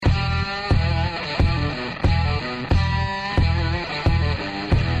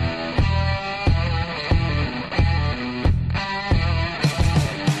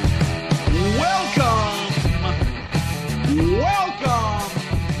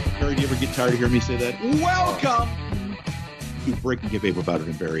ever get tired of hearing me say that? Welcome to Breaking Cafe with Bowden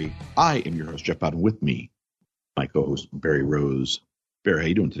and Barry. I am your host, Jeff Bowden. With me, my co-host, Barry Rose. Barry, how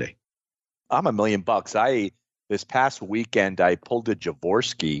you doing today? I'm $1,000,000. This past weekend, I pulled a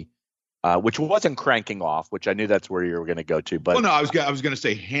Jaworski, which wasn't cranking off, which I knew that's where you were going to go to. But no, I was going to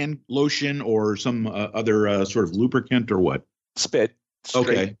say hand lotion or some other sort of lubricant or what? Spit.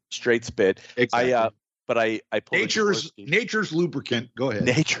 Straight spit. Exactly. I pulled nature's lubricant. Go ahead.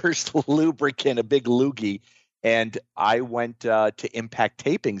 Nature's lubricant, a big loogie, and I went to Impact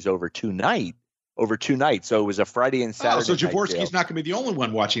tapings over two nights. So it was a Friday and Saturday. So Jaworski's not going to be the only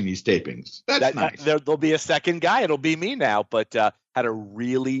one watching these tapings. That's nice. There'll be a second guy. It'll be me now, but had a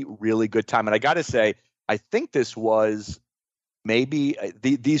really, really good time. And I got to say, I think this was maybe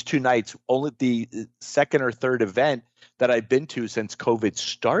these two nights, only the second or third event that I've been to since COVID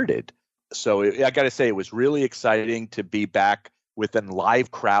started. So I got to say, it was really exciting to be back within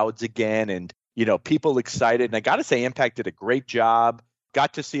live crowds again and, people excited. And I got to say, Impact did a great job.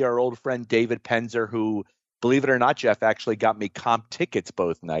 Got to see our old friend David Penzer, who, believe it or not, Jeff, actually got me comp tickets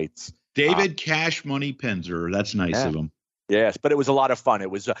both nights. David Cash Money Penzer. That's nice of him. Yes, but it was a lot of fun. It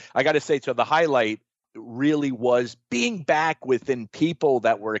was, I got to say, so the highlight really was being back within people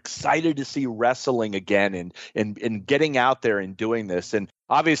that were excited to see wrestling again and getting out there and doing this. And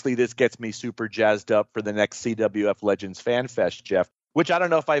obviously this gets me super jazzed up for the next CWF Legends Fan Fest, Jeff, which I don't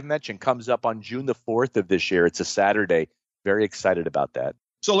know if I've mentioned, comes up on June the 4th of this year. It's a Saturday. Very excited about that.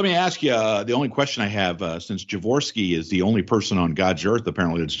 So let me ask you, the only question I have, since Jaworski is the only person on God's earth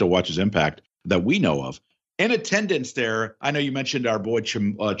apparently that still watches Impact that we know of, in attendance there, I know you mentioned our boy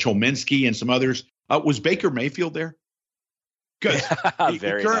Chominski and some others. Was Baker Mayfield there? Because he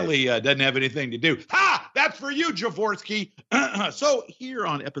currently doesn't have anything to do. Ha! That's for you, Jaworski. So here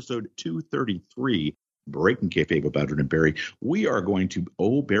on episode 233, Breaking Kayfabe with Bowden and Barry, we are going to,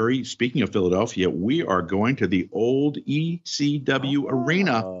 Barry, speaking of Philadelphia, we are going to the old ECW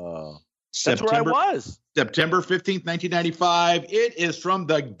Arena. That's where I was. September 15th, 1995. It is from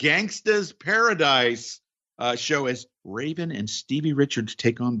the Gangsta's Paradise show as Raven and Stevie Richards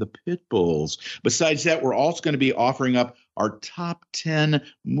take on the Pitbulls. Besides that, we're also going to be offering up our top 10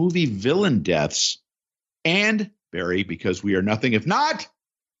 movie villain deaths. And, Barry, because we are nothing if not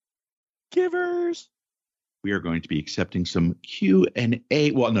givers, we are going to be accepting some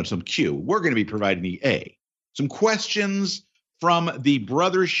Q&A. Well, no, some Q. We're going to be providing the A. Some questions from the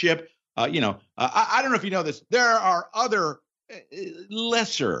brothership. I don't know if you know this. There are other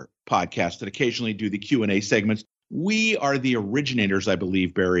lesser podcasts that occasionally do the Q&A segments. We are the originators, I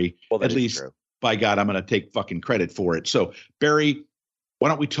believe, Barry. Well, at least, true. By God, I'm going to take fucking credit for it. So, Barry, why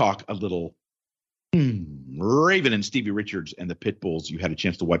don't we talk a little Raven and Stevie Richards and the Pitbulls. You had a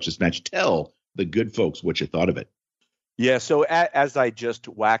chance to watch this match. Tell the good folks what you thought of it. Yeah, so as I just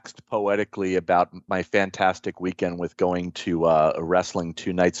waxed poetically about my fantastic weekend with going to wrestling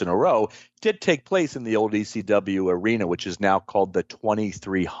 2 nights in a row, did take place in the old ECW Arena, which is now called the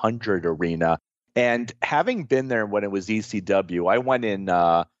 2300 Arena. And having been there when it was ECW, I went in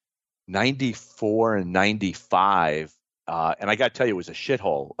 94 and 95, and I got to tell you, it was a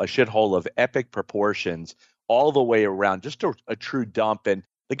shithole of epic proportions all the way around, just a true dump. And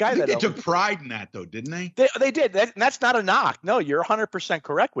the guy they took pride in that, though, didn't they? They did. And that's not a knock. No, you're 100%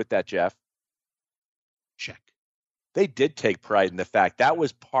 correct with that, Jeff. Check. They did take pride in the fact that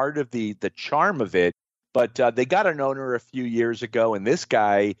was part of the charm of it. But they got an owner a few years ago, and this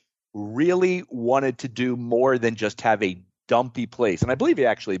guy really wanted to do more than just have a dumpy place. And I believe he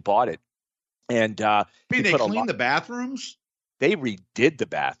actually bought it. And they cleaned the bathrooms? They redid the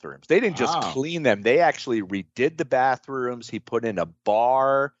bathrooms. They didn't just clean them. They actually redid the bathrooms. He put in a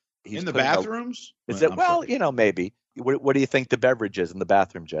bar. In the bathrooms? Maybe. What do you think the beverage is in the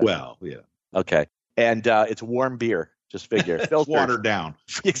bathroom, Jeff? Well, yeah. Okay. And it's warm beer. Just figure. Filtered. Watered down.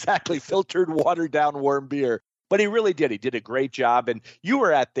 Exactly. Filtered, watered down warm beer. But he really did. He did a great job. And you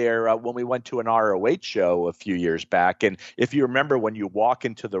were at there when we went to an ROH show a few years back. And if you remember, when you walk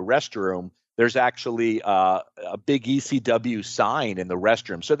into the restroom, there's actually a big ECW sign in the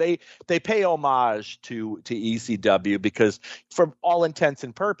restroom. So they pay homage to ECW because, for all intents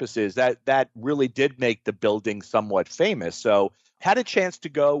and purposes, that really did make the building somewhat famous. So had a chance to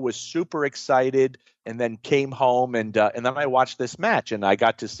go, was super excited, and then came home and then I watched this match and I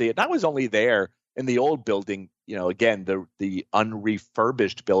got to see it. And I was only there in the old building, again, the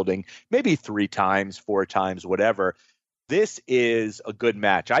unrefurbished building, maybe 3 times, 4 times, whatever. This is a good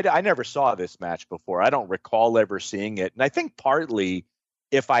match. I never saw this match before. I don't recall ever seeing it. And I think partly,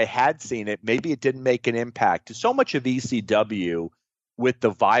 if I had seen it, maybe it didn't make an impact. So much of ECW with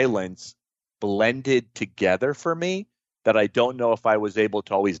the violence blended together for me that I don't know if I was able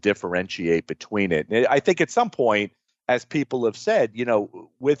to always differentiate between it. And I think at some point, as people have said,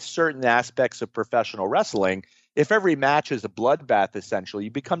 with certain aspects of professional wrestling, if every match is a bloodbath, essentially,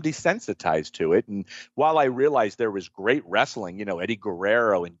 you become desensitized to it. And while I realized there was great wrestling, Eddie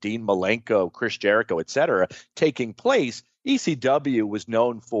Guerrero and Dean Malenko, Chris Jericho, et cetera, taking place, ECW was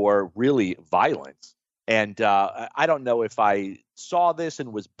known for really violence. And I don't know if I saw this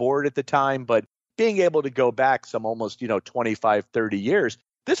and was bored at the time, but being able to go back some almost, 25, 30 years,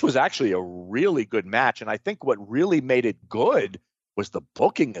 this was actually a really good match. And I think what really made it good was the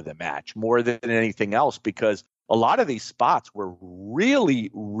booking of the match more than anything else, because a lot of these spots were really,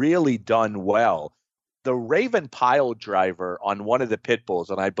 really done well. The Raven pile driver on one of the pit bulls,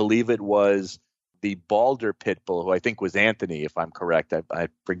 and I believe it was the Balder pit bull, who I think was Anthony, if I'm correct. I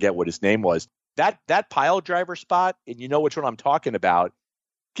forget what his name was. That pile driver spot, and you know which one I'm talking about,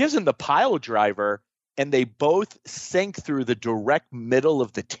 gives him the pile driver, and they both sink through the direct middle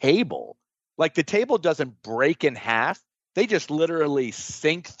of the table. Like the table doesn't break in half. They just literally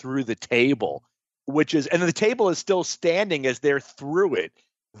sink through the table, and the table is still standing as they're through it.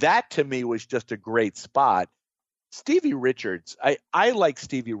 That to me was just a great spot. Stevie Richards, I like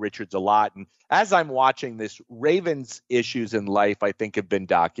Stevie Richards a lot. And as I'm watching this, Raven's issues in life, I think, have been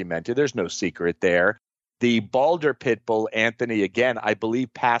documented. There's no secret there. The Balder Pitbull, Anthony, again, I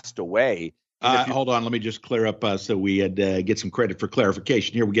believe passed away. Hold on. Let me just clear up so we had get some credit for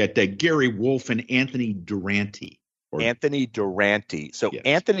clarification. Here we get Gary Wolf and Anthony Durante. Anthony Durante. So yes.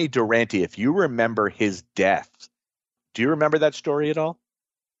 Anthony Durante, if you remember his death, do you remember that story at all?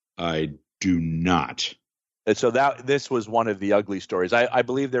 I do not. And so this was one of the ugly stories. I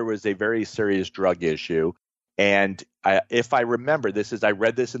believe there was a very serious drug issue. And if I remember, I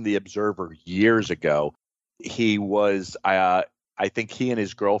read this in the Observer years ago. He was, I think he and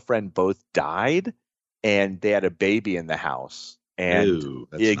his girlfriend both died, and they had a baby in the house. And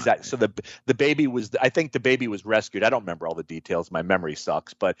exactly. So the baby was, I think the baby was rescued. I don't remember all the details. My memory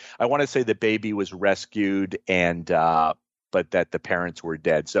sucks, but I want to say the baby was rescued, and but that the parents were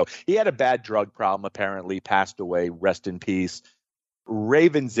dead. So he had a bad drug problem, apparently, passed away. Rest in peace.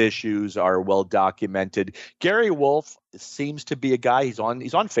 Raven's issues are well documented. Gary Wolf seems to be a guy. He's on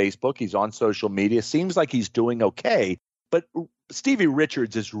Facebook. He's on social media. Seems like he's doing okay. But Stevie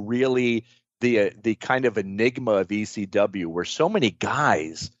Richards is really the kind of enigma of ECW, where so many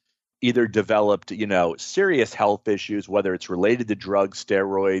guys either developed, serious health issues, whether it's related to drugs,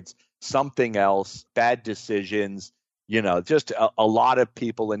 steroids, something else, bad decisions. Just a lot of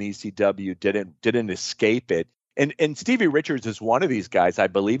people in ECW didn't escape it. And Stevie Richards is one of these guys. I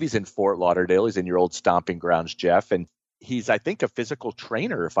believe he's in Fort Lauderdale. He's in your old stomping grounds, Jeff. And he's, I think, a physical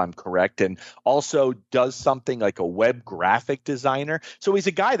trainer, if I'm correct, and also does something like a web graphic designer. So he's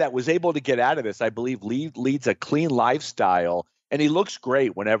a guy that was able to get out of this. I believe leads a clean lifestyle, and he looks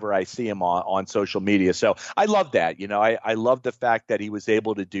great whenever I see him on social media. So I love that. I love the fact that he was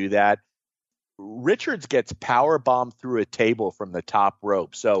able to do that. Richards gets power bombed through a table from the top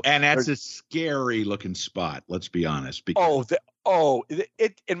rope. And that's a scary looking spot. Let's be honest.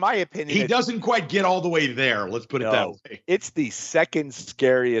 In my opinion, he doesn't quite get all the way there. Let's put it that way. It's the second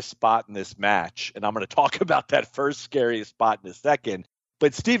scariest spot in this match, and I'm going to talk about that first scariest spot in a second.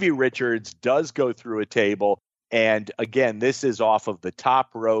 But Stevie Richards does go through a table, and again, this is off of the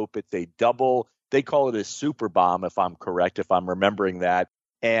top rope. It's a double. They call it a super bomb, if I'm correct, if I'm remembering that.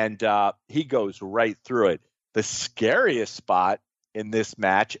 And he goes right through it. The scariest spot in this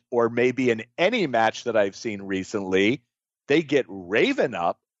match, or maybe in any match that I've seen recently, they get Raven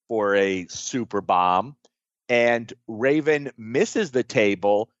up for a super bomb, and Raven misses the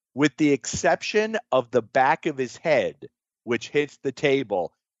table with the exception of the back of his head, which hits the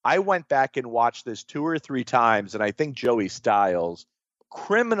table. I went back and watched this 2 or 3 times, and I think Joey Styles,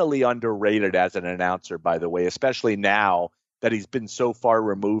 criminally underrated as an announcer, by the way, especially now that he's been so far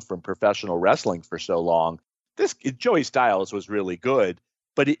removed from professional wrestling for so long. Joey Styles was really good,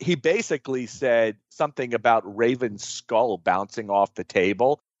 but he basically said something about Raven's skull bouncing off the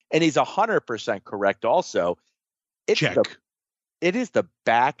table, and he's 100% correct also. Check. It is the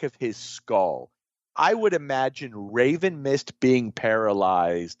back of his skull. I would imagine Raven missed being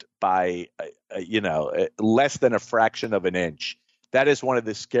paralyzed by, less than a fraction of an inch. That is one of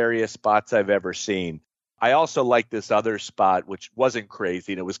the scariest spots I've ever seen. I also like this other spot, which wasn't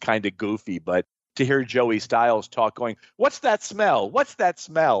crazy and it was kind of goofy, but to hear Joey Styles talk going, "What's that smell? What's that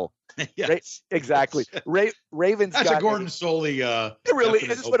smell?" Yes. Exactly. Raven's That's a Gordon Soley. It really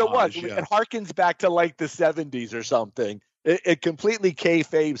is what it was. Yeah. It harkens back to like the 70s or something. It completely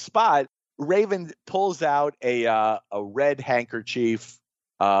kayfabe spot. Raven pulls out a red handkerchief,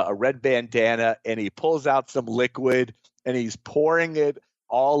 a red bandana, and he pulls out some liquid, and he's pouring it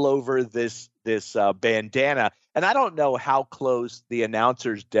all over this bandana. And I don't know how close the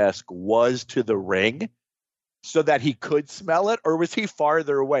announcer's desk was to the ring so that he could smell it, or was he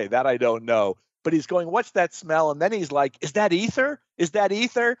farther away? That I don't know. But he's going, "What's that smell?" And then he's like, "Is that ether? Is that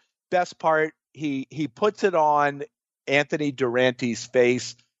ether?" Best part, he puts it on Anthony Durante's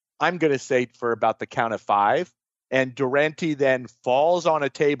face, I'm going to say for about the count of 5. And Durante then falls on a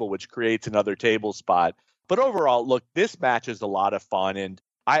table, which creates another table spot. But overall, look, this match is a lot of fun. And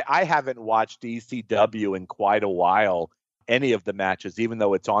I haven't watched ECW in quite a while, any of the matches, even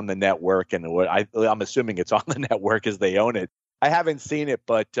though it's on the network. And I'm assuming it's on the network as they own it. I haven't seen it,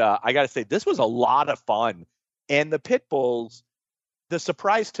 but I got to say, this was a lot of fun. And the Pitbulls, the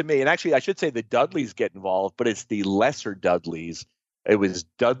surprise to me, and actually I should say the Dudleys get involved, but it's the lesser Dudleys. It was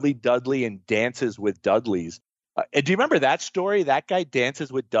Dudley and Dances with Dudleys. Do you remember that story? That guy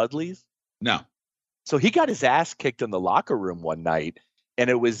dances with Dudleys? No. So he got his ass kicked in the locker room one night, and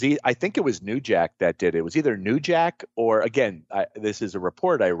I think it was New Jack that did it. It was either New Jack or, again, this is a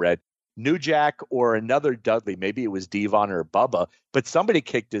report I read, New Jack or another Dudley. Maybe it was Devon or Bubba, but somebody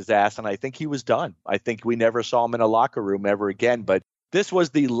kicked his ass, and I think he was done. I think we never saw him in a locker room ever again. But this was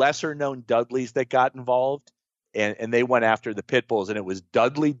the lesser-known Dudleys that got involved, and they went after the Pitbulls, and it was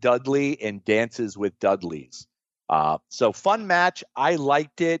Dudley and Dances with Dudleys. So fun match. I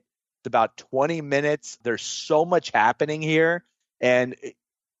liked it. It's about 20 minutes. There's so much happening here. And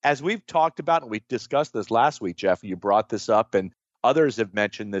as we've talked about, and we discussed this last week, Jeff, you brought this up, and others have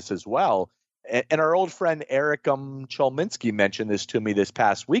mentioned this as well. And our old friend Eric Cholminsky mentioned this to me this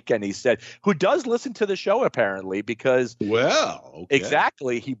past weekend. He said, who does listen to the show apparently, because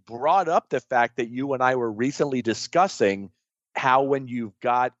exactly, he brought up the fact that you and I were recently discussing how when you've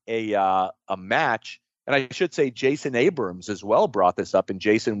got a match, and I should say Jason Abrams as well brought this up, and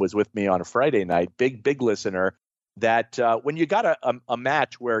Jason was with me on a Friday night, big listener, that when you got a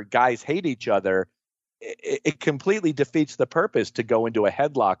match where guys hate each other, it completely defeats the purpose to go into a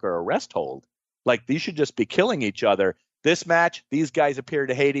headlock or a rest hold. Like, these should just be killing each other. This match, these guys appear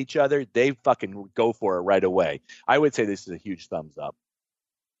to hate each other. They fucking go for it right away. I would say this is a huge thumbs up.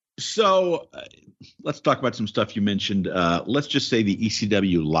 So let's talk about some stuff you mentioned. Let's just say the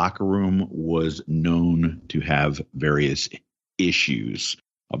ECW locker room was known to have various issues.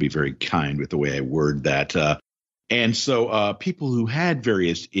 I'll be very kind with the way I word that. And so people who had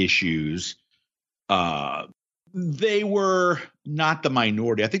various issues, they were not the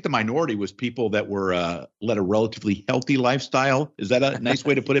minority. I think the minority was people that were led a relatively healthy lifestyle. Is that a nice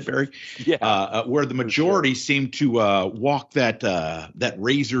way to put it, Barry? Yeah. Where the majority seemed to walk that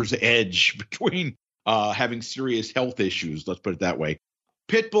razor's edge between having serious health issues. Let's put it that way.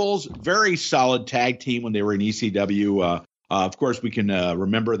 Pitbulls, very solid tag team when they were in ECW. Of course, we can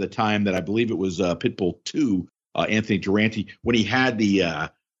remember the time that I believe it was Pitbull 2, Anthony Durante, when he had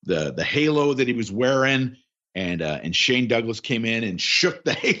the halo that he was wearing. And Shane Douglas came in and shook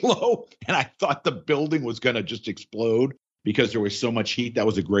the halo, and I thought the building was going to just explode because there was so much heat. That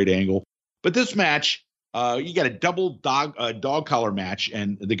was a great angle. But this match, you got a double dog collar match,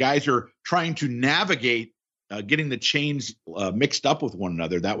 and the guys are trying to navigate getting the chains mixed up with one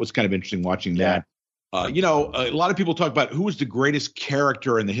another. That was kind of interesting watching that. A lot of people talk about who was the greatest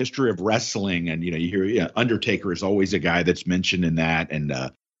character in the history of wrestling, and you hear Undertaker is always a guy that's mentioned in that, and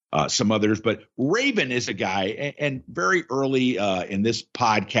some others, but Raven is a guy, and very early in this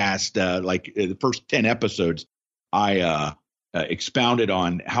podcast, like the first 10 episodes, I expounded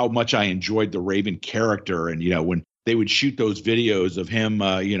on how much I enjoyed the Raven character. And, when they would shoot those videos of him,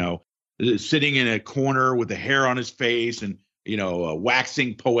 sitting in a corner with the hair on his face and,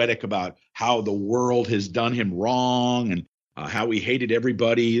 waxing poetic about how the world has done him wrong and how he hated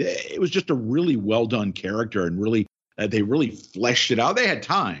everybody. It was just a really well done character, and really, they really fleshed it out. They had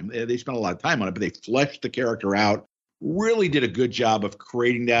time. They spent a lot of time on it, but they fleshed the character out, really did a good job of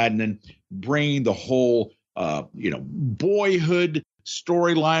creating that, and then bringing the whole, boyhood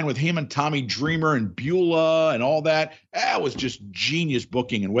storyline with him and Tommy Dreamer and Beulah and all that. That was just genius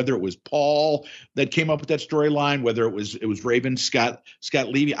booking. And whether it was Paul that came up with that storyline, whether it was Raven, Scott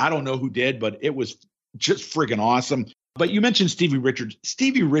Levy, I don't know who did, but it was just friggin' awesome. But you mentioned Stevie Richards.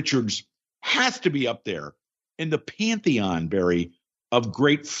 Stevie Richards has to be up there in the pantheon, Barry, of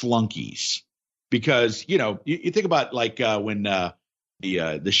great flunkies, because you think about like when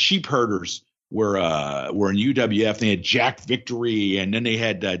the Sheep Herders were in UWF, they had Jack Victory, and then they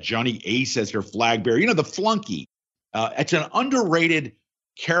had Johnny Ace as their flag bearer. The flunky. It's an underrated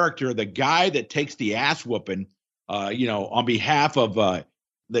character, the guy that takes the ass whooping, on behalf of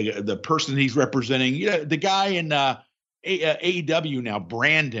the person he's representing. The guy in AEW now,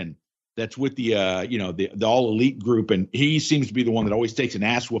 Brandon. that's with the the all elite group, and he seems to be the one that always takes an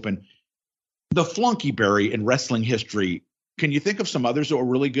ass whooping. The flunky Barry in wrestling history. Can you think of some others that were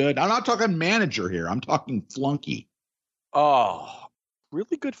really good? I'm not talking manager here. I'm talking flunky. Oh,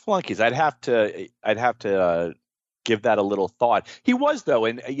 really good flunkies. I'd have to give that a little thought. He was though,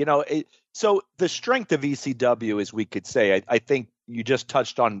 and so the strength of ECW, as we could say, I think you just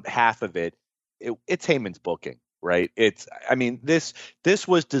touched on half of it. It's Heyman's booking, right? This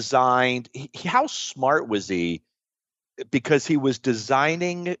was designed. How smart was he? Because he was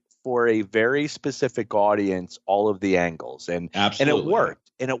designing for a very specific audience all of the angles, and Absolutely.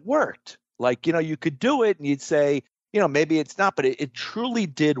 and it worked. Like, you could do it and you'd say, maybe it's not, but it truly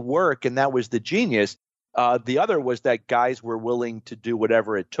did work, and that was the genius. The other was that guys were willing to do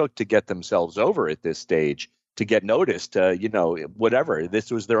whatever it took to get themselves over at this stage, to get noticed, whatever.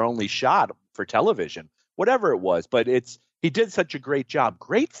 This was their only shot for television, whatever it was. But he did such a great job.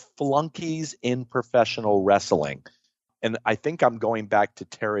 Great flunkies in professional wrestling. And I think I'm going back to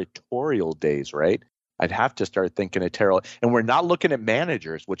territorial days, right? I'd have to start thinking of territorial. And we're not looking at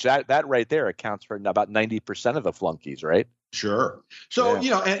managers, which that right there accounts for about 90% of the flunkies, right? Sure. So,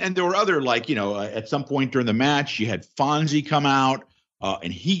 and there were other, at some point during the match, you had Fonzie come out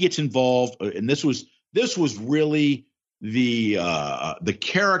and he gets involved. And this was really the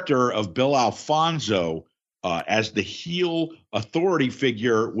character of Bill Alfonso as the heel authority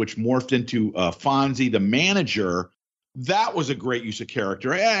figure, which morphed into Fonzie, the manager. That was a great use of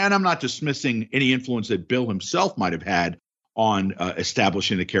character. And I'm not dismissing any influence that Bill himself might have had on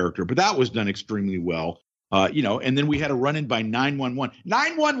establishing the character, but that was done extremely well. And then we had a run-in by 911.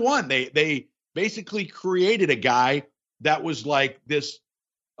 911, they basically created a guy that was like this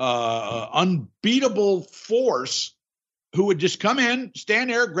unbeatable force who would just come in, stand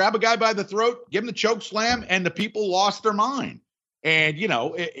there, grab a guy by the throat, give him the choke slam, and the people lost their mind. And,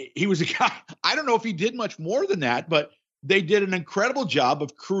 he was a guy, I don't know if he did much more than that, but they did an incredible job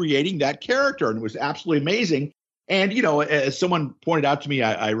of creating that character, and it was absolutely amazing. And, as someone pointed out to me,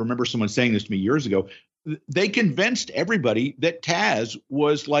 I remember someone saying this to me years ago, they convinced everybody that Taz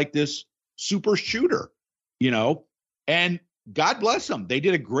was like this super shooter, and God bless them. They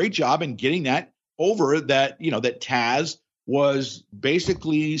did a great job in getting that over, that, that Taz was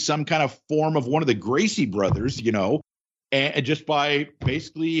basically some kind of form of one of the Gracie brothers, and just by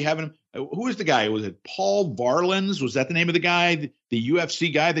basically having, who was the guy? Was it Paul Varlins? Was that the name of the guy, the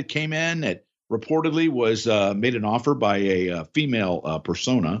UFC guy that came in that reportedly was made an offer by a female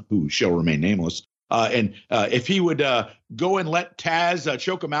persona who shall remain nameless? And if he would go and let Taz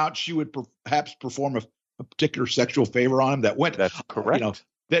choke him out, she would perhaps perform a particular sexual favor on him that went. That's correct.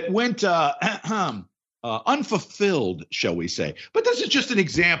 That went unfulfilled, shall we say? But this is just an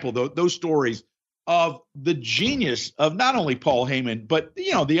example, though. Those stories of the genius of not only Paul Heyman, but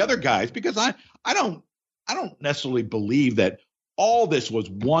the other guys, because I don't necessarily believe that all this was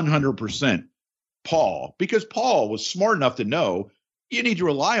 100% Paul, because Paul was smart enough to know you need to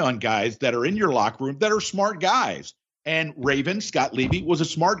rely on guys that are in your locker room that are smart guys. And Raven, Scott Levy, was a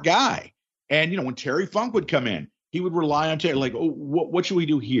smart guy. And, when Terry Funk would come in, he would rely on Terry, like, oh, what should we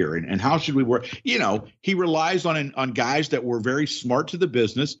do here? And how should we work? He relies on guys that were very smart to the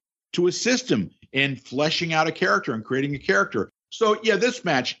business to assist him in fleshing out a character and creating a character. So, this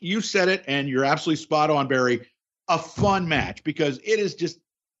match, you said it, and you're absolutely spot on, Barry. A fun match because it is just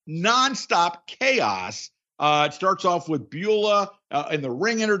nonstop chaos. It starts off with Beulah in the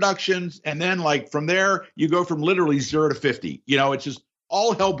ring introductions, and then from there you go from literally 0 to 50. It's just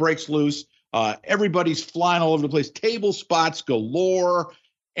all hell breaks loose. Everybody's flying all over the place. Table spots galore,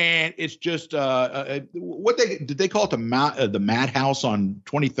 and it's just what did they call it, the Madhouse on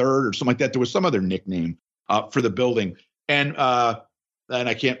 23rd or something like that? There was some other nickname for the building, and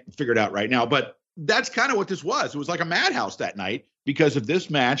I can't figure it out right now. But that's kind of what this was. It was like a madhouse that night because of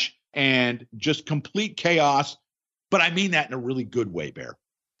this match. And just complete chaos. But I mean that in a really good way, Bear.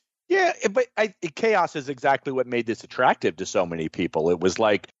 Yeah, but chaos is exactly what made this attractive to so many people. It was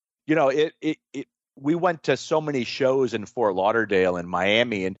like, we went to so many shows in Fort Lauderdale and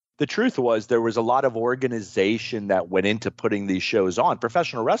Miami, and the truth was there was a lot of organization that went into putting these shows on,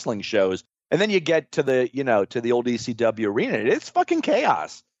 professional wrestling shows. And then you get to the, to the old ECW arena, and it's fucking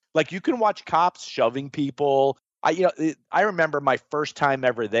chaos. Like, you can watch cops shoving people. I remember my first time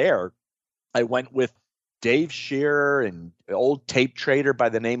ever there. I went with Dave Shearer and an old tape trader by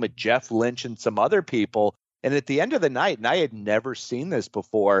the name of Jeff Lynch and some other people. And at the end of the night, and I had never seen this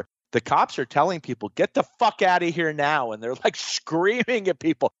before, the cops are telling people, get the fuck out of here now. And they're like screaming at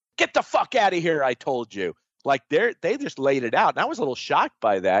people, get the fuck out of here, I told you. Like, they just laid it out. And I was a little shocked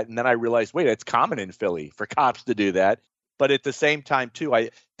by that. And then I realized, wait, it's common in Philly for cops to do that. But at the same time, too, I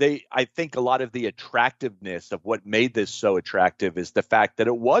think a lot of the attractiveness of what made this so attractive is the fact that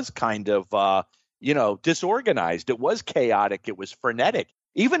it was kind of, disorganized. It was chaotic. It was frenetic.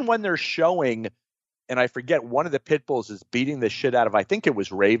 Even when they're showing, and I forget, one of the pit bulls is beating the shit out of, I think it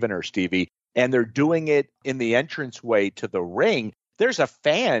was Raven or Stevie, and they're doing it in the entranceway to the ring. There's a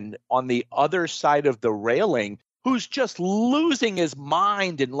fan on the other side of the railing who's just losing his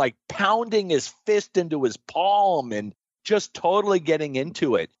mind and like pounding his fist into his palm and just totally getting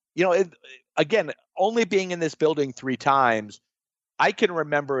into it. Again, only being in this building 3 times, I can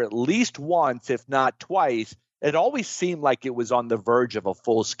remember at least once, if not twice, it always seemed like it was on the verge of a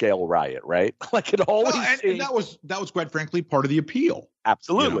full-scale riot, right? Like it always and that was quite frankly part of the appeal.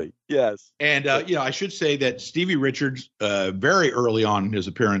 Absolutely. Yes. And, I should say that Stevie Richards, very early on in his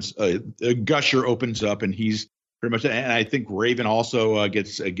appearance, Gusher opens up and he's pretty much, and I think Raven also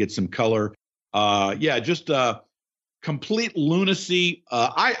gets some color. Just complete lunacy.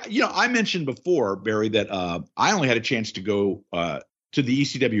 I mentioned before, Barry, that I only had a chance to go to the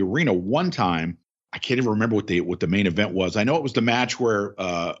ECW arena one time. I can't even remember what the main event was. I know it was the match where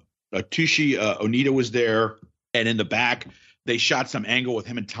Atsushi Onita was there, and in the back they shot some angle with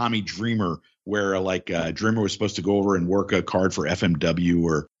him and Tommy Dreamer, where Dreamer was supposed to go over and work a card for FMW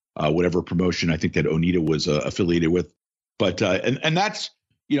or whatever promotion I think that Onita was affiliated with. But and that's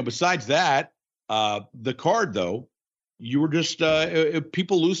besides that, the card though, you were just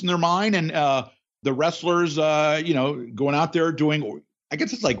people losing their mind and the wrestlers going out there doing. I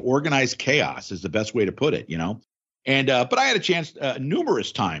guess it's like organized chaos is the best way to put it, And but I had a chance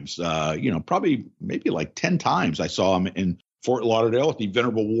numerous times, probably maybe like 10 times I saw him in Fort Lauderdale at the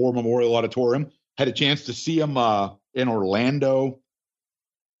Venerable War Memorial Auditorium. Had a chance to see him in Orlando,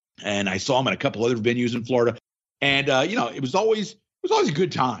 and I saw him at a couple other venues in Florida. And it was always a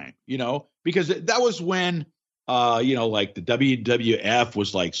good time, because that was when like the WWF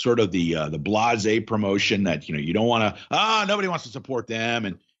was like sort of the blasé promotion that, you don't want to, nobody wants to support them.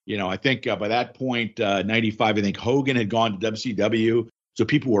 And, I think by that point, 95, I think Hogan had gone to WCW. So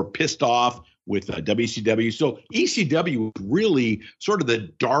people were pissed off with WCW. So ECW was really sort of the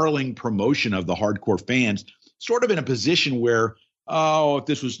darling promotion of the hardcore fans, sort of in a position where, if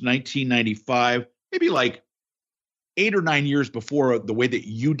this was 1995, maybe like 8 or 9 years before the way that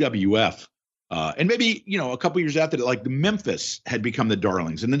UWF and maybe, a couple years after that, like the Memphis had become the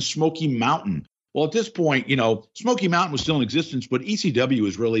darlings, and then Smoky Mountain. Well, at this point, Smoky Mountain was still in existence, but ECW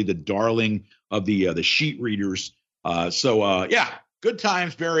was really the darling of the sheet readers. Good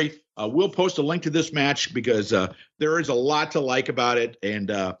times, Barry. We'll post a link to this match because there is a lot to like about it, and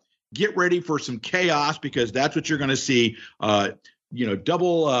get ready for some chaos because that's what you're going to see.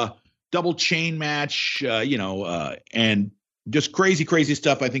 Double chain match, and just crazy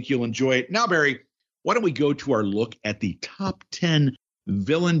stuff. I think you'll enjoy it. Now, Barry, why don't we go to our look at the top 10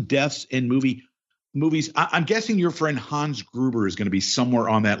 villain deaths in movies? I'm guessing your friend Hans Gruber is going to be somewhere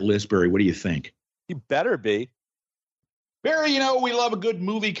on that list, Barry. What do you think? He better be. Barry, we love a good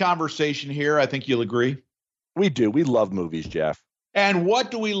movie conversation here. I think you'll agree. We do. We love movies, Jeff. And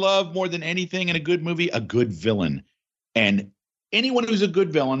what do we love more than anything in a good movie? A good villain. And anyone who's a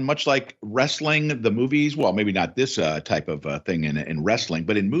good villain, much like wrestling, the movies, well, maybe not this type of thing in wrestling,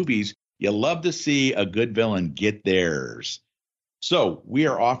 but in movies, you love to see a good villain get theirs. So we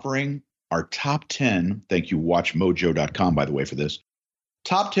are offering our top 10. Thank you, WatchMojo.com, by the way, for this.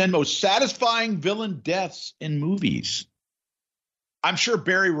 Top 10 most satisfying villain deaths in movies. I'm sure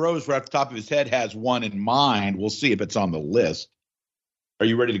Barry Rose, right off the top of his head, has one in mind. We'll see if it's on the list. Are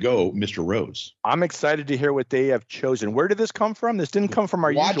you ready to go, Mr. Rose? I'm excited to hear what they have chosen. Where did this come from? This didn't come from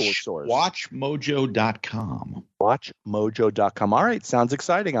our usual source. WatchMojo.com. WatchMojo.com. All right. Sounds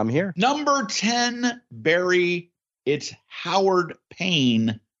exciting. I'm here. Number 10, Barry. It's Howard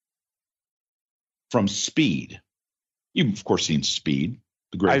Payne from Speed. You've, of course, seen Speed.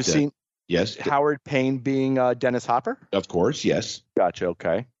 The great. I've seen. Yes. Howard Payne being Dennis Hopper? Of course, yes. Gotcha.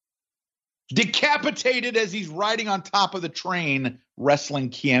 Okay. Decapitated as he's riding on top of the train wrestling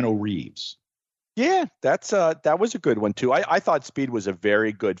Keanu Reeves. Yeah, that was a good one too. I thought Speed was a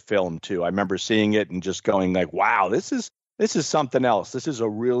very good film too. I remember seeing it and just going like, wow, this is something else. This is a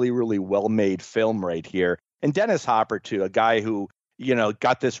really, really well-made film right here. And Dennis Hopper too, a guy who,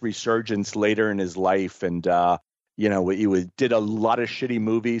 got this resurgence later in his life and he did a lot of shitty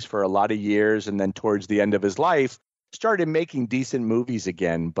movies for a lot of years, and then towards the end of his life started making decent movies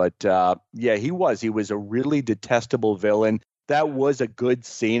again. But he was a really detestable villain. That was a good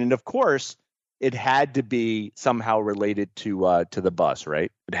scene, and of course, it had to be somehow related to the bus,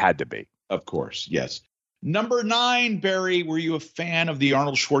 right? It had to be, of course, yes. Number 9, Barry, were you a fan of the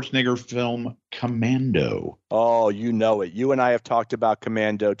Arnold Schwarzenegger film Commando? Oh, you know it. You and I have talked about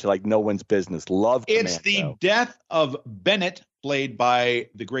Commando to like no one's business. Love Commando. It's the death of Bennett, played by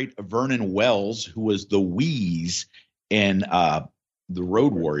the great Vernon Wells, who was the Wheeze in The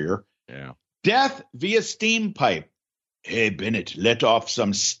Road Warrior. Yeah. Death via steam pipe. Hey, Bennett, let off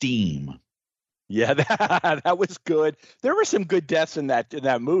some steam. Yeah, that was good. There were some good deaths in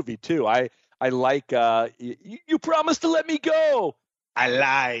that movie too. I like you promised to let me go. I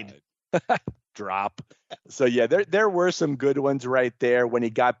lied. Drop. So yeah, there were some good ones right there when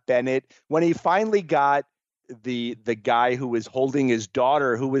he got Bennett. When he finally got the guy who was holding his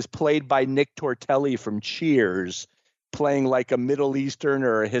daughter, who was played by Nick Tortelli from Cheers, playing like a Middle Eastern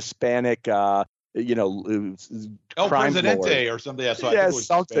or a Hispanic El Presidente or something. Yeah,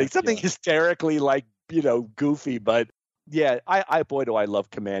 something hysterically like, goofy, but yeah, I boy, do I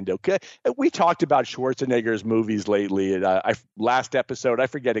love Commando. We talked about Schwarzenegger's movies lately. Last episode, I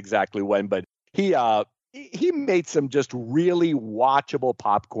forget exactly when, but he made some just really watchable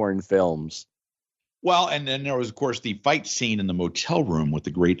popcorn films. Well, and then there was, of course, the fight scene in the motel room with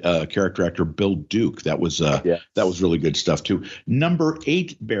the great character actor Bill Duke. That was really good stuff too. Number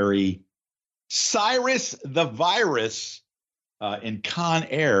 8, Barry, Cyrus the Virus in Con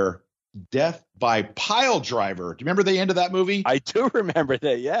Air, Death by Pile Driver. Do you remember the end of that movie? I do remember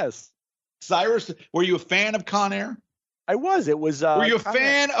that, yes. Cyrus, were you a fan of Con Air? I was. It was. Were you a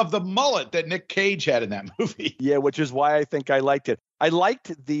fan of the mullet that Nick Cage had in that movie? Yeah, which is why I think I liked it. I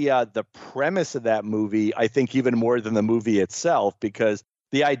liked the premise of that movie, I think, even more than the movie itself, because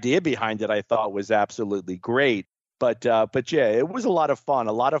the idea behind it I thought was absolutely great. But yeah, it was a lot of fun.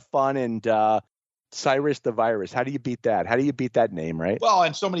 And Cyrus the Virus. How do you beat that? How do you beat that name, right? Well,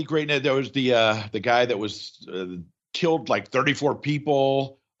 and so many great. There was the guy that was killed like 34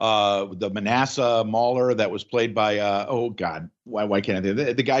 people. The Manasseh Mauler that was played by why can't I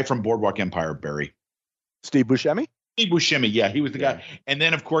think the guy from Boardwalk Empire, Barry? Steve Buscemi? Steve Buscemi, yeah, he was the guy. And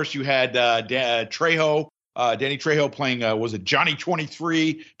then of course you had Trejo, Danny Trejo playing was it Johnny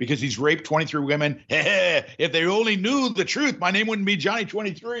 23 because he's raped 23 women. If they only knew the truth, my name wouldn't be Johnny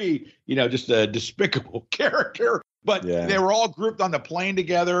 23. Just a despicable character. But they were all grouped on the plane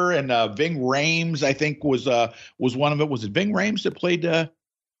together, and Ving Rhames, I think, was one of it. Was it Ving Rhames that played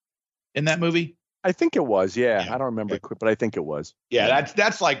in that movie? I think it was, yeah. I don't remember, but I think it was. Yeah,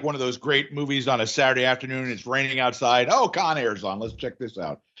 that's like one of those great movies on a Saturday afternoon. It's raining outside. Oh, Con Air's on. Let's check this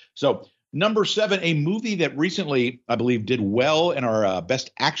out. So number 7, a movie that recently, I believe, did well in our Best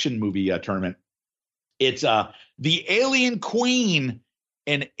Action Movie tournament. It's The Alien Queen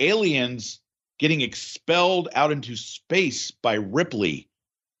and Aliens getting expelled out into space by Ripley.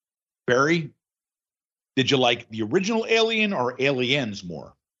 Barry, did you like the original Alien or Aliens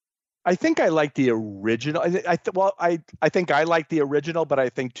more? I think I like the original. I think I like the original, but I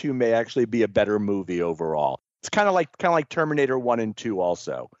think 2 may actually be a better movie overall. It's kind of like Terminator 1 and 2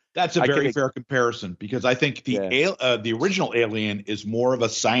 also. That's a very fair comparison because I think the original Alien is more of a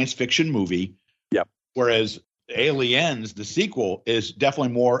science fiction movie. Yep. Whereas Aliens, the sequel, is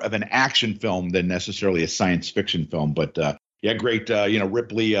definitely more of an action film than necessarily a science fiction film. But great.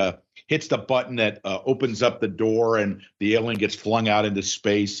 Ripley hits the button that opens up the door and the alien gets flung out into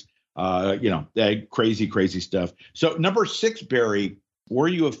space. Crazy stuff. So number 6, Barry, were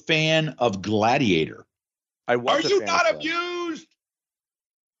you a fan of Gladiator? I was. Are you not abused?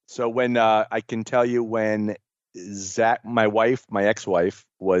 So when I can tell you when Zach, my ex-wife,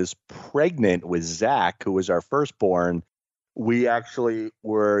 was pregnant with Zach, who was our firstborn, we actually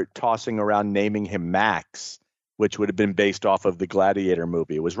were tossing around naming him Max, which would have been based off of the Gladiator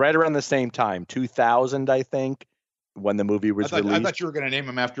movie. It was right around the same time, 2000, I think, when the movie was released. I thought you were going to name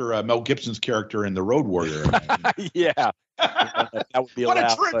him after Mel Gibson's character in The Road Warrior. Yeah. That would be What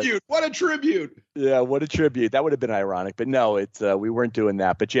a tribute. Yeah, what a tribute. That would have been ironic. But no, we weren't doing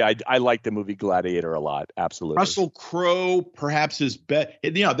that. But yeah, I like the movie Gladiator a lot. Absolutely. Russell Crowe, perhaps his best.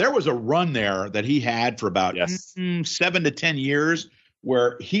 There was a run there that he had for about 7 to 10 years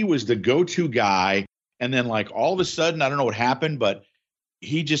where he was the go-to guy. And then like all of a sudden, I don't know what happened, but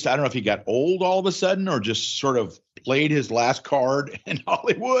I don't know if he got old all of a sudden or just sort of played his last card in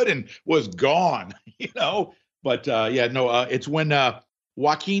Hollywood and was gone, But it's when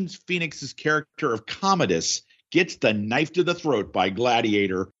Joaquin Phoenix's character of Commodus gets the knife to the throat by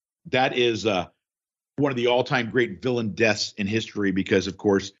Gladiator. That is one of the all-time great villain deaths in history because, of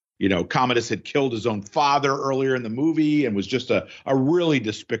course, Commodus had killed his own father earlier in the movie and was just a really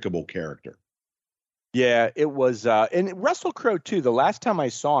despicable character. Yeah, it was. And Russell Crowe, too, the last time I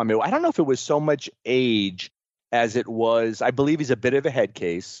saw him, I don't know if it was so much age as it was. I believe he's a bit of a head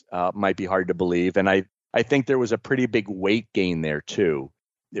case. Might be hard to believe. And I I think there was a pretty big weight gain there too.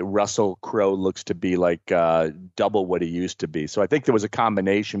 Russell Crowe looks to be like double what he used to be. So I think there was a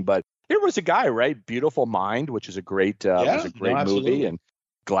combination, but here was a guy, right? Beautiful Mind, which is a great movie, and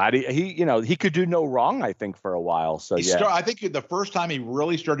glad he could do no wrong, I think, for a while. So I think the first time he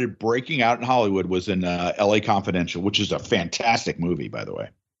really started breaking out in Hollywood was in L.A. Confidential, which is a fantastic movie, by the way.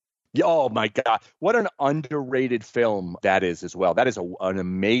 Oh my God. What an underrated film that is as well. That is an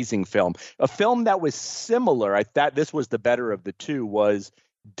amazing film. A film that was similar. I thought this was the better of the two, was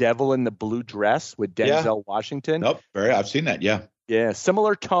Devil in the Blue Dress with Denzel Washington. Nope. I've seen that. Yeah. Yeah.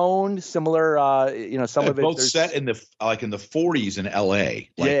 Similar tone, similar, some of it. Both set in the 40s in LA.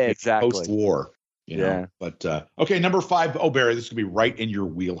 Exactly. Post-war. But okay. Number 5. Oh, Barry, this could be right in your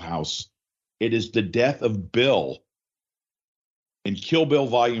wheelhouse. It is the death of Bill in Kill Bill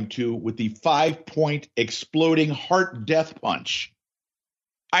Volume 2 with the 5-point exploding heart death punch.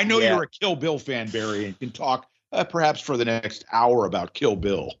 I know you're a Kill Bill fan, Barry, and can talk perhaps for the next hour about Kill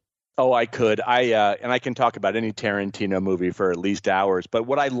Bill. Oh, I could. And I can talk about any Tarantino movie for at least hours. But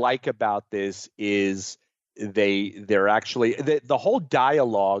what I like about this is they're actually the whole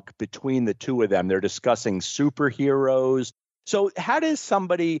dialogue between the two of them. They're discussing superheroes. So how does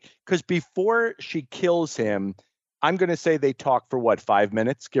somebody, because before she kills him, I'm going to say they talk for 5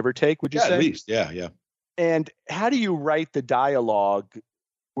 minutes, give or take, would you say? At least. Yeah. And how do you write the dialogue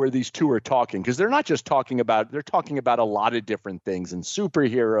where these two are talking? Because they're not just talking about, they're talking about a lot of different things and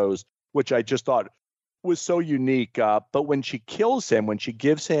superheroes, which I just thought was so unique. But when she kills him, when she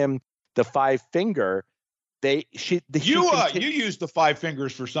gives him the 5 finger, you use the 5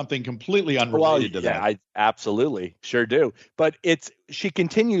 fingers for something completely unrelated to that. I absolutely sure do. But she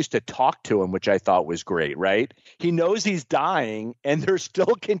continues to talk to him, which I thought was great, right? He knows he's dying and they're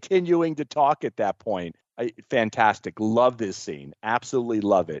still continuing to talk at that point. Fantastic. Love this scene. Absolutely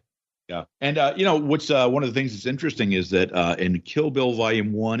love it. Yeah. And, what's one of the things that's interesting is that in Kill Bill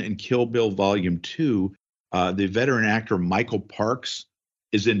Volume 1 and Kill Bill Volume 2, the veteran actor Michael Parks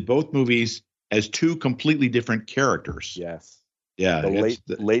is in both movies as 2 completely different characters. Yes. Yeah. The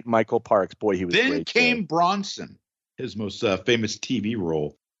late Michael Parks. Boy, he was then great. Then came Bronson, his most famous TV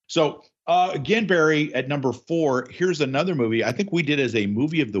role. So, again, Barry, at number 4, here's another movie I think we did as a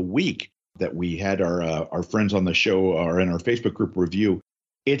movie of the week that we had our friends on the show or in our Facebook group review.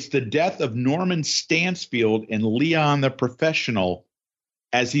 It's the death of Norman Stansfield in Leon the Professional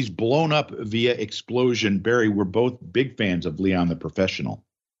as he's blown up via explosion. Barry, we're both big fans of Leon the Professional.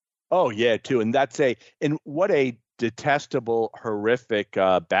 Oh, yeah, too. And what a detestable, horrific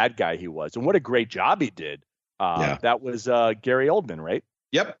bad guy he was. And what a great job he did. That was Gary Oldman, right?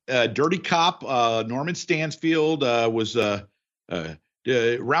 Yep. Dirty cop. Norman Stansfield was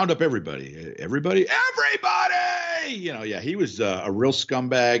round up everybody. Everybody. He was a real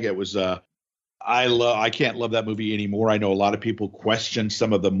scumbag. It was I can't love that movie anymore. I know a lot of people question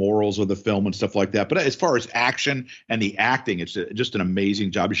some of the morals of the film and stuff like that. But as far as action and the acting, it's just an amazing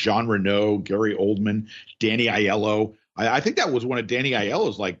job. Jean Reno, Gary Oldman, Danny Aiello. I think that was one of Danny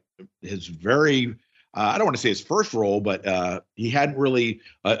Aiello's his very I don't want to say his first role, but he hadn't really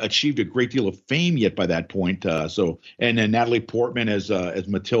achieved a great deal of fame yet by that point. And then Natalie Portman as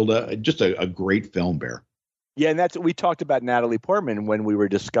Matilda, just a great film, Bear. Yeah, and we talked about Natalie Portman when we were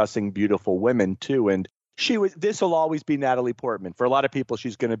discussing Beautiful Women too, and this will always be Natalie Portman. For a lot of people,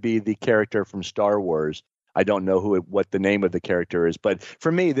 she's going to be the character from Star Wars. I don't know what the name of the character is, but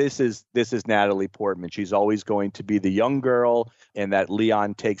for me, this is Natalie Portman. She's always going to be the young girl, and that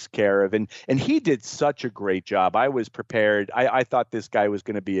Leon takes care of. And he did such a great job. I was prepared. I thought this guy was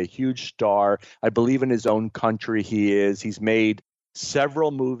going to be a huge star. I believe in his own country. He is. He's made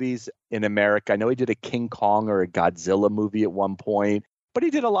several movies in America. I know he did a King Kong or a Godzilla movie at one point, but he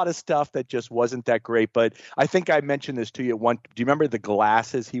did a lot of stuff that just wasn't that great. But I think I mentioned this to you once. Do you remember the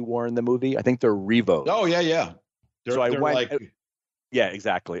glasses he wore in the movie? I think they're Revo. Oh, yeah. Yeah,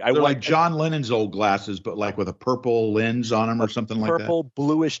 exactly. They're like John Lennon's old glasses, but with a purple lens on them or something like that. Purple,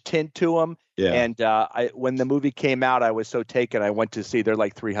 bluish tint to them. Yeah. And when the movie came out, I was so taken. I went to see. They're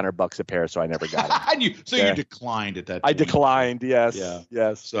like $300 a pair, so I never got them. You declined at that point. I declined. Yes. Yeah.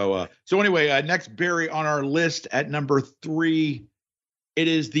 Yes. So anyway, next Barry on our list at number 3, it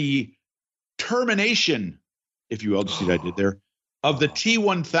is the termination, if you will, see what I did there, of the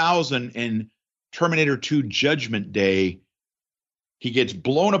T-1000 in Terminator 2 Judgment Day. He gets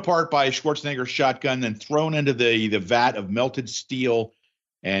blown apart by a Schwarzenegger shotgun, then thrown into the vat of melted steel,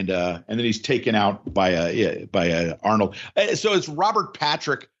 and then he's taken out by Arnold. So it's Robert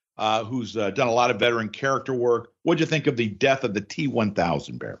Patrick, who's done a lot of veteran character work. What'd you think of the death of the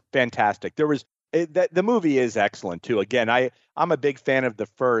T-1000, Bear? Fantastic. There was The movie is excellent too. Again, I'm a big fan of the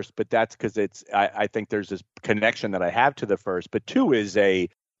first, but that's because I think there's this connection that I have to the first. But two is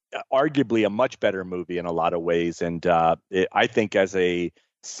arguably a much better movie in a lot of ways, and I think as a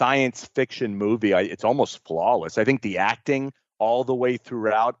science fiction movie, it's almost flawless. I think the acting all the way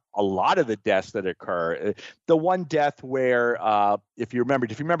throughout, a lot of the deaths that occur, the one death where if you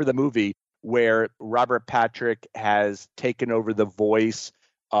remember the movie where Robert Patrick has taken over the voice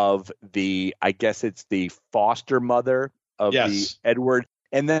of I guess it's the foster mother of the Edward,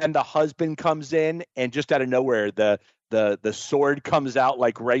 and then the husband comes in and just out of nowhere the sword comes out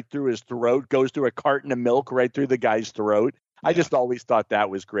like right through his throat, goes through a carton of milk right through the guy's throat. Yeah. I just always thought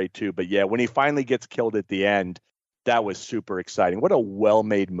that was great too. But yeah, when he finally gets killed at the end, that was super exciting. What a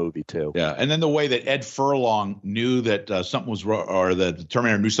well-made movie too. Yeah, and then the way that Ed Furlong knew that something was wrong, or the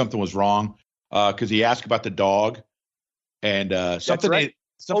Terminator knew something was wrong, because he asked about the dog, and something. Right.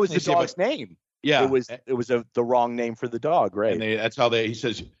 What was the dog's name? Yeah, it was the wrong name for the dog, right? And that's how he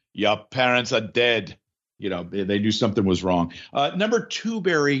says, "Your parents are dead." You know, they knew something was wrong. Number two,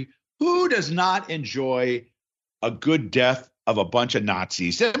 Barry, who does not enjoy a good death of a bunch of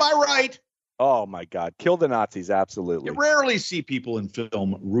Nazis? Am I right? Oh, my God. Kill the Nazis. Absolutely. You rarely see people in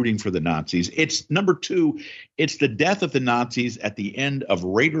film rooting for the Nazis. It's number two. It's the death of the Nazis at the end of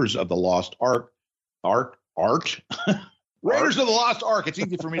Raiders of the Lost Ark. Raiders of the Lost Ark. It's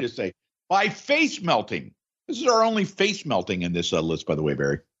easy for me to say. By face melting. This is our only face melting in this list, by the way,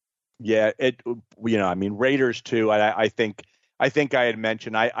 Barry. Yeah. Raiders too. I think I had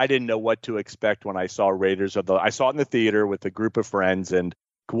mentioned I didn't know what to expect when I saw I saw it in the theater with a group of friends and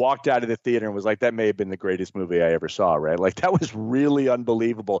walked out of the theater and was like, that may have been the greatest movie I ever saw, right? Like, that was really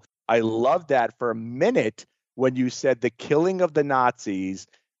unbelievable. I loved that. For a minute when you said the killing of the Nazis,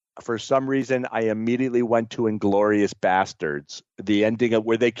 for some reason, I immediately went to Inglourious Bastards, the ending of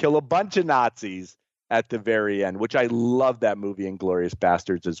where they kill a bunch of Nazis at the very end, which I love that movie, Inglourious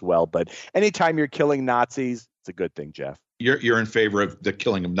Bastards, as well. But anytime you're killing Nazis, it's a good thing, Jeff. You're in favor of the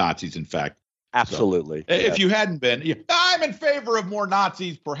killing of Nazis, in fact. Absolutely. So, if you hadn't been, I'm in favor of more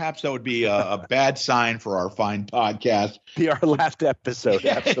Nazis. Perhaps that would be a bad sign for our fine podcast. Be our last episode.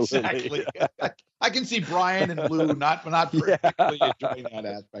 Yeah, absolutely. Exactly. I can see Brian and Lou not particularly enjoying that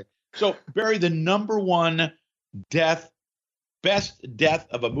aspect. So, Barry, the number one best death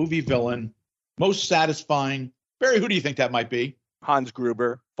of a movie villain, most satisfying. Barry, who do you think that might be? Hans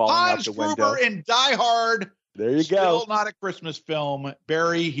Gruber falling out the window. Hans Gruber in Die Hard. There you Still go. Not a Christmas film.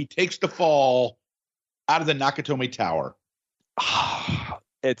 Barry, he takes the fall out of the Nakatomi Tower.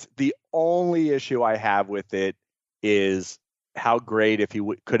 It's the only issue I have with it is how great if he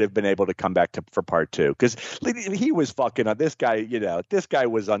could have been able to come back for part two, because he was fucking up. This guy, this guy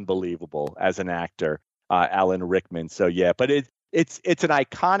was unbelievable as an actor, Alan Rickman. So yeah, but it's an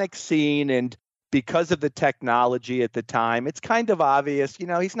iconic scene, and because of the technology at the time, it's kind of obvious.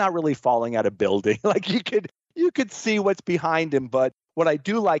 He's not really falling out of building. Like you could see what's behind him, but what I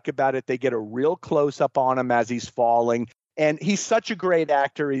do like about it, they get a real close up on him as he's falling. And he's such a great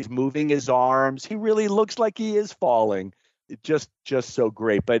actor. He's moving his arms. He really looks like he is falling. Just so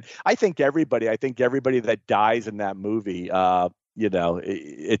great. But I think everybody that dies in that movie,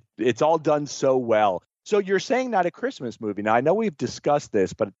 it's all done so well. So you're saying not a Christmas movie. Now, I know we've discussed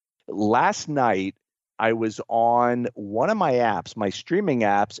this, but last night I was on one of my apps, my streaming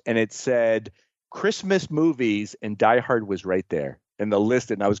apps, and it said Christmas movies, and Die Hard was right there in the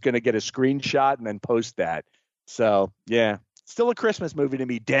list. And I was going to get a screenshot and then post that. So, yeah, still a Christmas movie to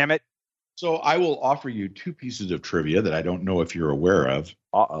me, damn it. So I will offer you two pieces of trivia that I don't know if you're aware of.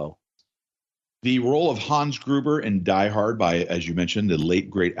 Uh-oh. The role of Hans Gruber in Die Hard by, as you mentioned, the late,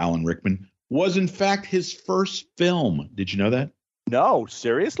 great Alan Rickman was, in fact, his first film. Did you know that? No,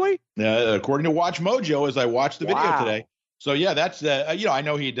 seriously? According to Watch Mojo, as I watched the video today. So, yeah, that's, I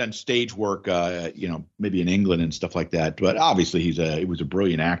know he had done stage work, maybe in England and stuff like that. But obviously, he was a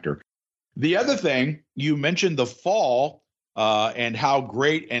brilliant actor. The other thing, you mentioned The Fall and how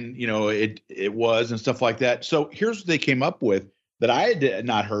great and, it was and stuff like that. So here's what they came up with that I had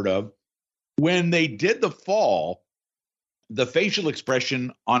not heard of. When they did The Fall, the facial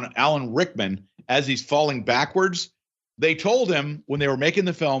expression on Alan Rickman as he's falling backwards, they told him when they were making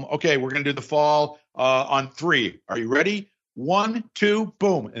the film, okay, we're going to do The Fall on 3. Are you ready? 1, 2,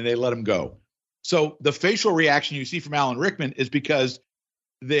 boom. And they let him go. So the facial reaction you see from Alan Rickman is because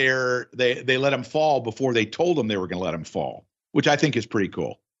they let him fall before they told him they were going to let him fall, which I think is pretty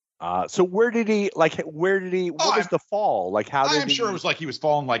cool. So what was the fall? Like, how did I'm sure it was like he was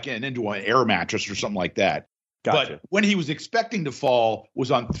falling like into an air mattress or something like that. Gotcha. But when he was expecting to fall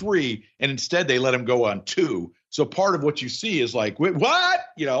was on 3, and instead they let him go on 2. So part of what you see is like, wait, what?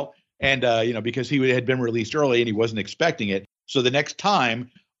 And, because he had been released early and he wasn't expecting it. So the next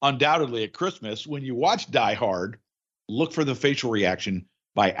time, undoubtedly at Christmas, when you watch Die Hard, look for the facial reaction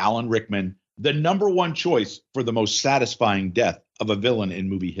by Alan Rickman, the number one choice for the most satisfying death of a villain in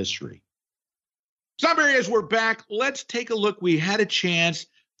movie history. Sunbury, as we're back, let's take a look. We had a chance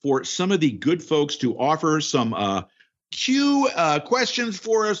for some of the good folks to offer some questions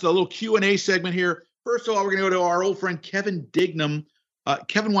for us, the little Q&A segment here. First of all, we're going to go to our old friend Kevin Dignam.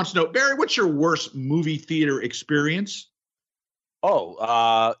 Kevin wants to know, Barry, what's your worst movie theater experience?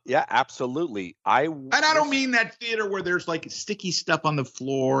 Yeah, absolutely. I don't mean that theater where there's like sticky stuff on the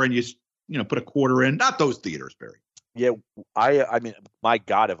floor and you put a quarter in. Not those theaters, Barry. Yeah, I mean, my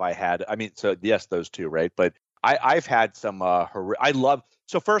God, if I had, so yes, those two, right? But I've had some,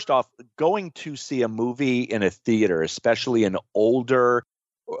 so first off, going to see a movie in a theater, especially an older,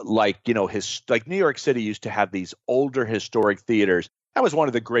 like New York City used to have these older historic theaters. That was one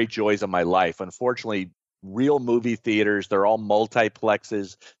of the great joys of my life. Unfortunately, real movie theaters, they're all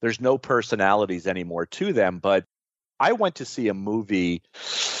multiplexes. There's no personalities anymore to them. But I went to see a movie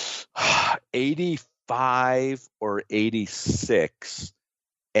 85 or 86,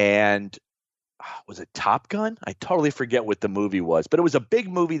 and was it Top Gun? I totally forget what the movie was, but it was a big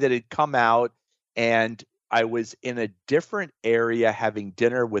movie that had come out, and I was in a different area having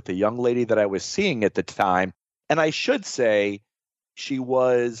dinner with a young lady that I was seeing at the time. And I should say she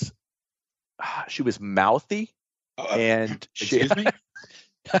was mouthy, and excuse me?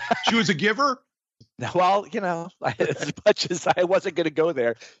 She was a giver? Well, as much as I wasn't going to go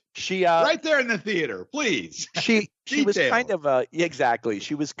there, she right there in the theater, please. She was kind of exactly.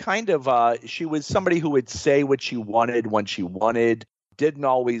 She was kind of she was somebody who would say what she wanted when she wanted, didn't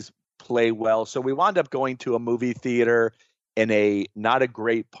always play well. So we wound up going to a movie theater in a not a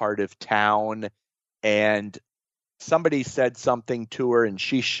great part of town, and somebody said something to her and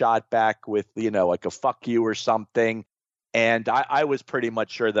she shot back with, like a fuck you or something. And I was pretty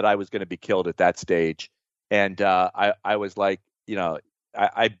much sure that I was going to be killed at that stage. And I was like,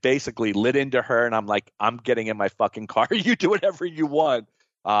 I basically lit into her, and I'm like, I'm getting in my fucking car. You do whatever you want.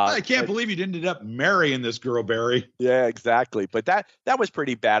 I can't believe you didn't end up marrying this girl, Barry. Yeah, exactly. But that was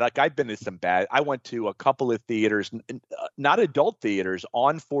pretty bad. Like, I've been to some bad. I went to a couple of theaters, not adult theaters,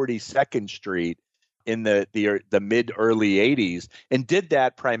 on 42nd Street in the mid early 80s, and did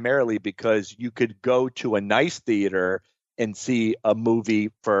that primarily because you could go to a nice theater and see a movie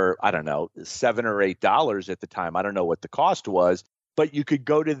for, I don't know, $7 or $8 at the time. I don't know what the cost was, but you could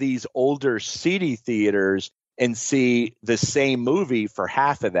go to these older seedy theaters and see the same movie for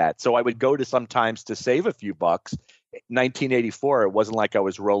half of that. So I would go to sometimes to save a few bucks. 1984, it wasn't like I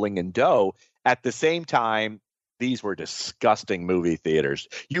was rolling in dough. At the same time, these were disgusting movie theaters.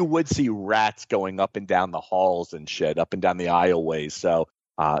 You would see rats going up and down the halls and shit, up and down the aisleways. So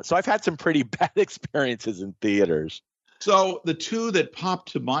I've had some pretty bad experiences in theaters. So the two that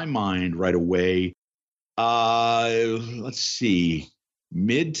popped to my mind right away, let's see,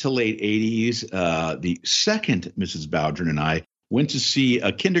 mid to late 80s, the second Mrs. Bowdren and I went to see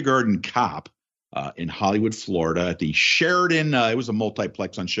A Kindergarten Cop in Hollywood, Florida at the Sheridan. It was a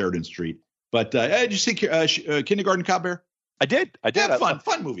multiplex on Sheridan Street. But did you see Kindergarten Cop, Bear? I did. Yeah,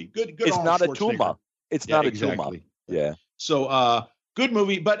 fun movie. Good. It's not a Tuma. It's not a Tuma. Yeah. So good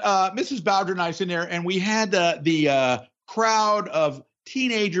movie. But Mrs. Bowdren and I was in there, and we had the crowd of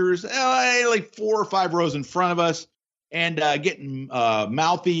teenagers, like 4 or 5 rows in front of us, and getting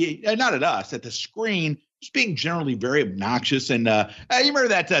mouthy, not at us, at the screen, just being generally very obnoxious. And you remember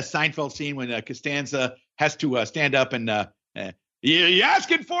that Seinfeld scene when Costanza has to stand up and you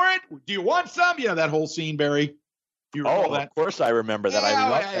asking for it? Do you want some? That whole scene, Barry. You recall that? Of course I remember that. I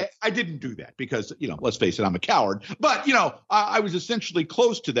love that. I didn't do that because, let's face it, I'm a coward. But, I was essentially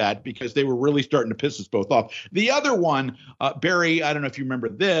close to that because they were really starting to piss us both off. The other one, Barry, I don't know if you remember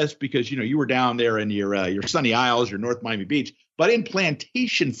this because, you were down there in your Sunny Isles, your North Miami Beach. But in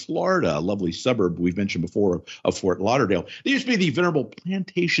Plantation, Florida, a lovely suburb we've mentioned before of Fort Lauderdale, there used to be the venerable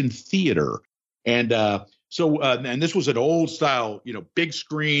Plantation Theater. And and this was an old style, big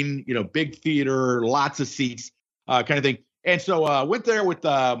screen, big theater, lots of seats. Kind of thing. And so went there with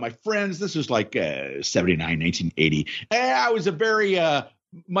my friends. This was like 79, 1980. And I was a very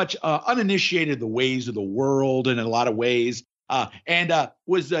much uninitiated the ways of the world in a lot of ways, and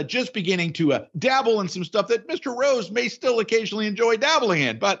was just beginning to dabble in some stuff that Mr. Rose may still occasionally enjoy dabbling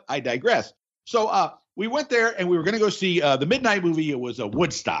in. But I digress. So we went there and we were going to go see the midnight movie. It was a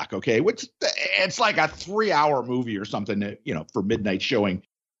Woodstock, okay, which it's like a 3-hour movie or something, for midnight showing.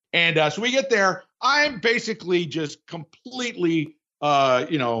 And so we get there. I'm basically just completely,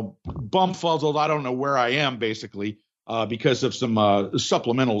 bumfuzzled. I don't know where I am, basically. because of some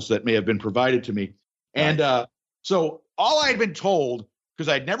supplementals that may have been provided to me. And so all I had been told, because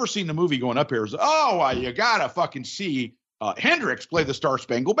I'd never seen the movie going up here, is, you got to fucking see Hendrix play the Star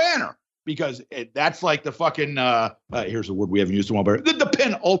Spangled Banner. Because that's like the fucking, here's a word we haven't used in a while, but the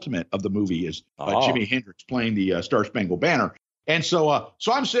penultimate of the movie is Jimi Hendrix playing the Star Spangled Banner. And so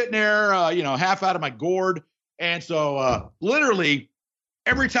I'm sitting there, half out of my gourd. And so literally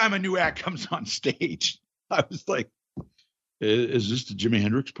every time a new act comes on stage, I was like, is this the Jimi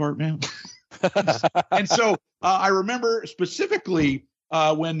Hendrix part, man? And so I remember specifically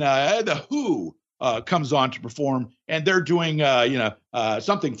when the Who comes on to perform, and they're doing,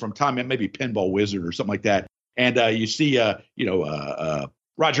 something from time, maybe Pinball Wizard or something like that. And you see,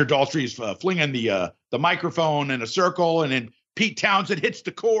 Roger Daltrey's flinging the microphone in a circle, and then Pete Townsend hits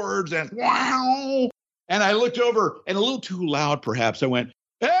the chords, and wow. And I looked over, and a little too loud, perhaps, I went,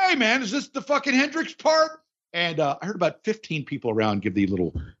 "Hey, man, is this the fucking Hendrix part?" And I heard about 15 people around give the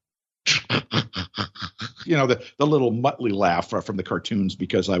little, the little Muttley laugh from the cartoons,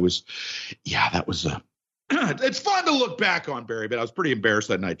 because I was, that was, it's fun to look back on, Barry, but I was pretty embarrassed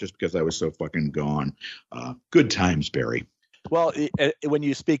that night just because I was so fucking gone. Good times, Barry. Well, when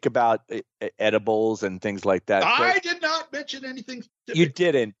you speak about edibles and things like that, I did not mention anything specific. You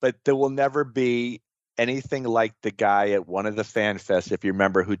didn't, but there will never be anything like the guy at one of the fan fests, if you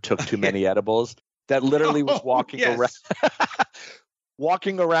remember, who took too many edibles, that literally was walking around.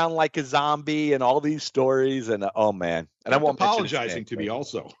 Walking around like a zombie, and all these stories, and oh man, and I won't apologizing to me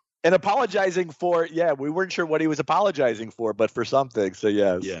also, and apologizing for we weren't sure what he was apologizing for, but for something. So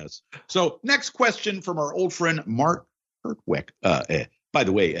yes. So next question from our old friend Mark Hertwick. By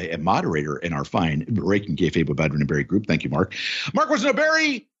the way, a moderator in our fine Breaking Kayfabe with Badman and Barry group. Thank you, Mark. Mark was a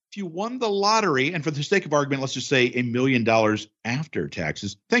Barry. If you won the lottery, and for the sake of argument, let's just say $1 million after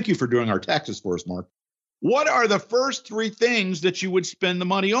taxes. Thank you for doing our taxes for us, Mark. What are the first 3 things that you would spend the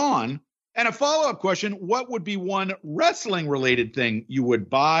money on? And a follow-up question, what would be one wrestling-related thing you would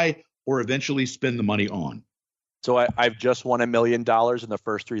buy or eventually spend the money on? So I've just won $1 million, and the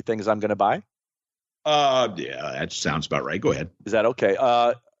first 3 things I'm going to buy? Yeah, that sounds about right. Go ahead. Is that okay?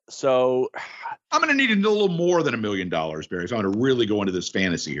 So I'm going to need a little more than $1 million, Barry. So I'm going to really go into this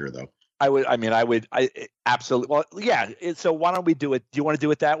fantasy here, though. I absolutely. Well, yeah. So why don't we do it? Do you want to do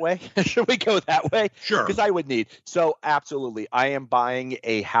it that way? Should we go that way? Sure. Because I would need. So absolutely. I am buying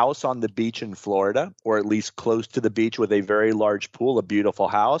a house on the beach in Florida, or at least close to the beach, with a very large pool, a beautiful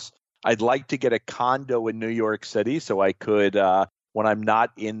house. I'd like to get a condo in New York City, so I could, when I'm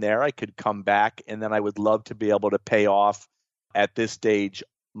not in there, I could come back, and then I would love to be able to pay off at this stage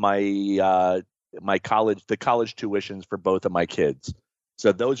the college tuitions for both of my kids.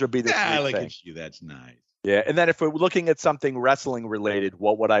 So those would be the 3 things. You. That's nice. Yeah, and then if we're looking at something wrestling related,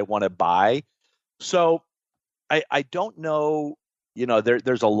 what would I want to buy? So I don't know.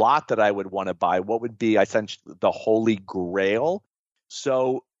 There's a lot that I would want to buy. What would be essentially the holy grail?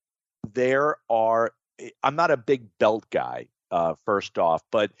 So I'm not a big belt guy, first off,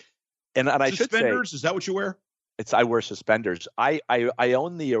 but I should say, suspenders. Is that what you wear? I wear suspenders. I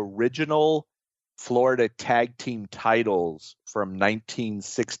own the original Florida tag team titles from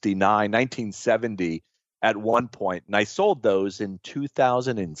 1970 at one point, and I sold those in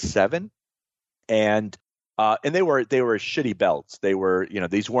 2007, and they were shitty belts. They were,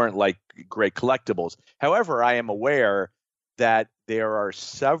 these weren't like great collectibles. However, I am aware that there are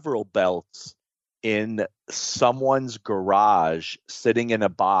several belts in someone's garage sitting in a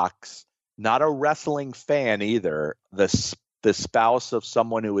box, not a wrestling fan either, the spouse of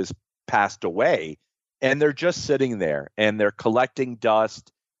someone who has passed away, and they're just sitting there and they're collecting dust.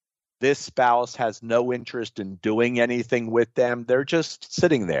 This spouse has no interest in doing anything with them. They're just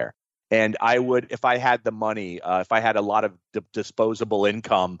sitting there. And I would, if I had the money, if I had a lot of disposable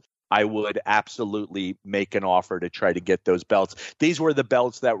income, I would absolutely make an offer to try to get those belts. These were the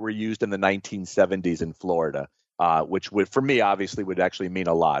belts that were used in the 1970s in Florida, which would, for me, obviously would actually mean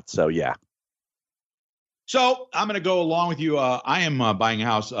a lot. So, yeah. So I'm going to go along with you. I am buying a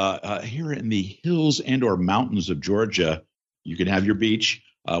house here in the hills and or mountains of Georgia. You can have your beach.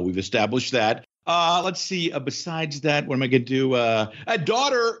 We've established that. Let's see. Besides that, what am I going to do? A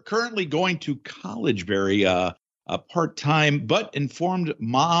daughter currently going to college, Barry, part-time, but informed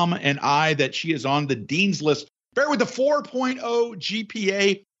mom and I that she is on the dean's list. Barry, with the 4.0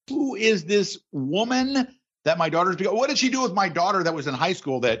 GPA, who is this woman that my daughter's – what did she do with my daughter that was in high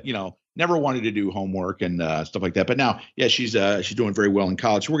school that, never wanted to do homework and stuff like that? But now, yeah, she's doing very well in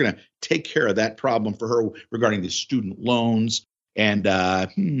college. So we're going to take care of that problem for her regarding the student loans. And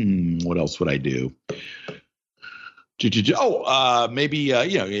what else would I do? Maybe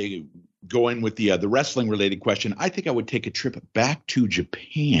going with the wrestling related question, I think I would take a trip back to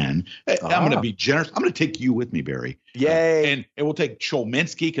Japan. I'm going to be generous. I'm going to take you with me, Barry. Yay! And we'll take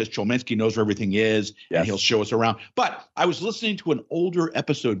Cholminsky because Cholminsky knows where everything is, and he'll show us around. But I was listening to an older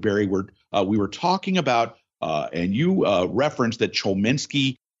episode, Barry, where we were talking about, and you referenced that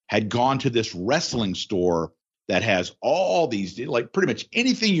Cholminsky had gone to this wrestling store that has all these, like pretty much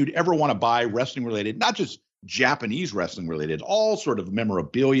anything you'd ever want to buy wrestling related, not just Japanese wrestling related, all sort of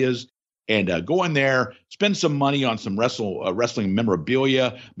memorabilias, and go in there, spend some money on some wrestling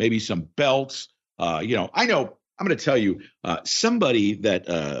memorabilia, maybe some belts. I know I'm going to tell you somebody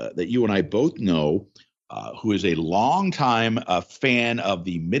that you and I both know who is a longtime fan of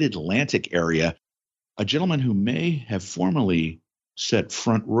the Mid-Atlantic area, a gentleman who may have formerly set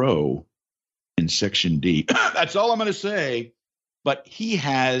front row in Section D. That's all I'm going to say. But he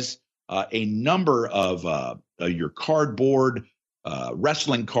has a number of your cardboard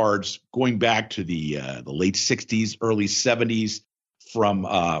wrestling cards going back to the late 60s, early 70s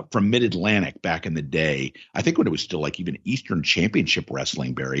from Mid-Atlantic back in the day. I think when it was still like even Eastern Championship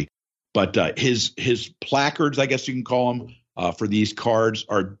Wrestling, Barry. But his placards, I guess you can call them, for these cards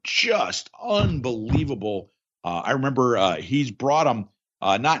are just unbelievable. I remember he's brought them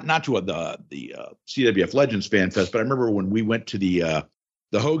not to the CWF Legends Fan Fest, but I remember when we went to the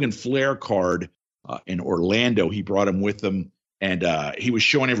Hogan Flair card in Orlando, he brought him with him, and he was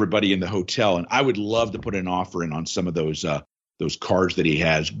showing everybody in the hotel. And I would love to put an offer in on some of those cards that he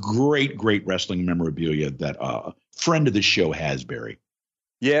has. Great wrestling memorabilia that a friend of the show has, Barry.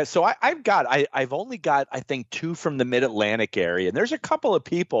 Yeah, so I've only got, I think, 2 from the Mid-Atlantic area, and there's a couple of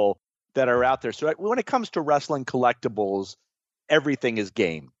people that are out there. So when it comes to wrestling collectibles, everything is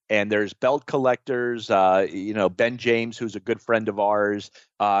game. And there's belt collectors, Ben James, who's a good friend of ours.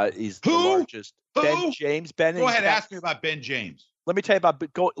 He's the largest. Who? Ben James. Go ahead, ask me about Ben James. Let me tell you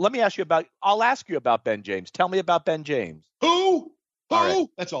I'll ask you about Ben James. Tell me about Ben James. Who? All right.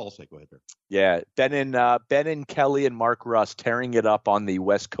 That's all I'll say. Go ahead, there. Yeah, Ben and Kelly and Mark Russ tearing it up on the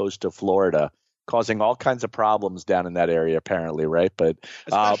west coast of Florida, causing all kinds of problems down in that area, apparently, right? But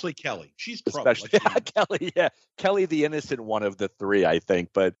especially Kelly, she's trouble. Kelly, yeah, Kelly, the innocent one of the 3, I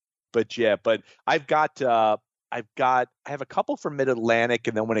think. But I've got I have a couple from Mid-Atlantic,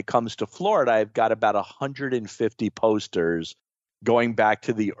 and then when it comes to Florida, I've got about 150 posters going back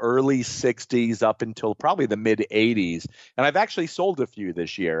to the early 60s up until probably the mid 80s. And I've actually sold a few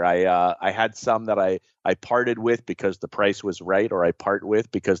this year. I had some that I parted with because the price was right, or I part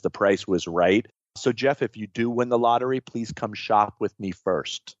with because the price was right. So Jeff, if you do win the lottery, please come shop with me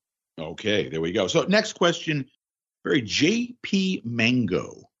first. Okay, there we go. So next question, Barry, JP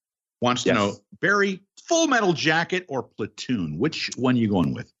Mango wants to know, Barry, Full Metal Jacket or Platoon? Which one are you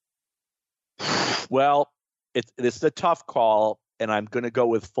going with? Well, it's a tough call. And I'm going to go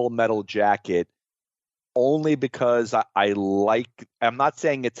with Full Metal Jacket only because I'm not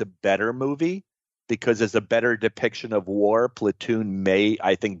saying it's a better movie, because as a better depiction of war, Platoon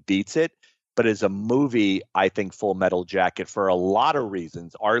I think beats it. But as a movie, I think Full Metal Jacket, for a lot of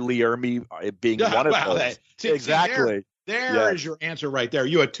reasons, R. Lee Ermey being one of those. Exactly. There is your answer right there.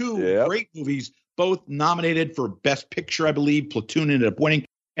 You had 2 great movies, both nominated for Best Picture, I believe. Platoon ended up winning.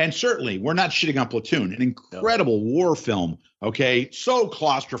 And certainly, we're not shitting on Platoon, an incredible war film, okay? So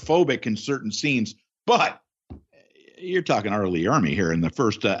claustrophobic in certain scenes. But you're talking R. Lee Ermey here in the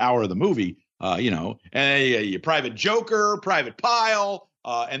first hour of the movie, and Private Joker, Private Pile,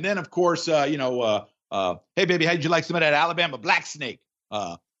 and then, of course, hey, baby, how'd you like some of that Alabama Black Snake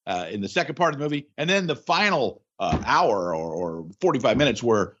in the second part of the movie? And then the final hour or 45 minutes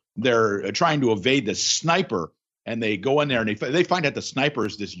where they're trying to evade the sniper. And they go in there and they find out the sniper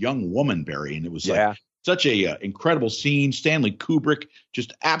is this young woman, Barry. And it was like such a incredible scene. Stanley Kubrick,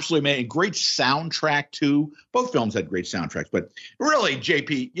 just absolutely amazing. Great soundtrack, too. Both films had great soundtracks. But really,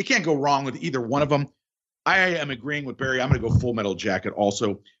 JP, you can't go wrong with either one of them. I am agreeing with Barry. I'm going to go Full Metal Jacket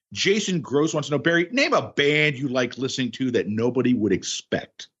also. Jason Gross wants to know, Barry, name a band you like listening to that nobody would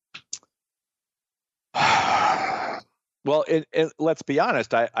expect. Well, let's be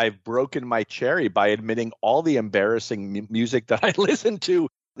honest. I've broken my cherry by admitting all the embarrassing music that I listen to.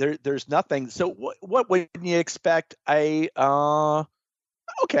 There's nothing. So what would you expect? Okay,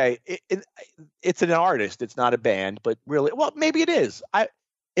 it's an artist. It's not a band, but really, well, maybe it is.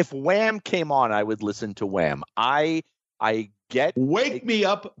 If Wham came on, I would listen to Wham. I get Wake Me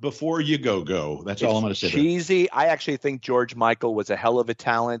Up Before You Go. That's all I'm going to say. Cheesy. There. I actually think George Michael was a hell of a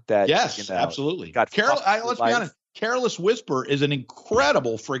talent. Absolutely. Let's be honest. Careless Whisper is an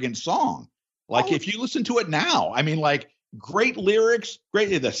incredible friggin' song. If you listen to it now, I mean, great lyrics,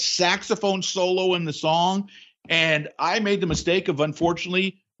 the saxophone solo in the song. And I made the mistake of,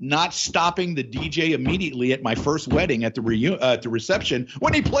 unfortunately, not stopping the DJ immediately at my first wedding at the reception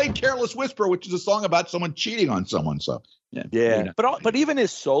when he played Careless Whisper, which is a song about someone cheating on someone. So yeah. But even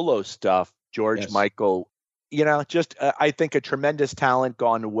his solo stuff, George Michael, just I think a tremendous talent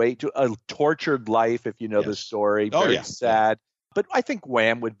gone way to a tortured life. If you know the story, very sad. But I think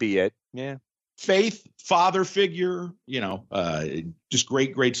Wham would be it. Yeah. Faith, father figure, just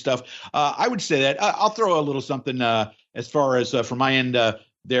great stuff. I would say that. I'll throw a little something as far as from my end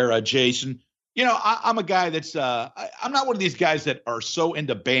there, Jason. I'm a guy that's I'm not one of these guys that are so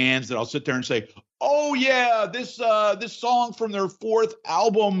into bands that I'll sit there and say, oh yeah, this song from their fourth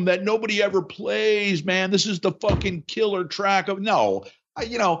album that nobody ever plays, man, this is the fucking killer track of. No,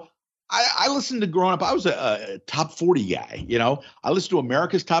 I listened to growing up. I was a top 40 guy. I listened to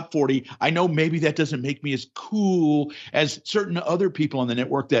America's Top 40. I know maybe that doesn't make me as cool as certain other people on the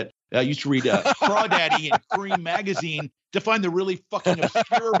network that used to read Crawdaddy and Cream magazine to find the really fucking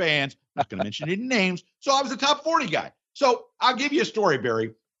obscure bands. I'm not going to mention any names. So I was a top 40 guy. So I'll give you a story,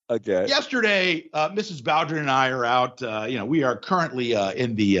 Barry. Okay. Yesterday, Mrs. Bowdren and I are out. We are currently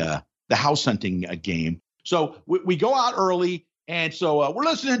in the house hunting game. So we go out early. And so we're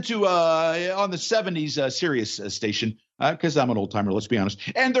listening to on the 70s Sirius station because I'm an old timer, let's be honest.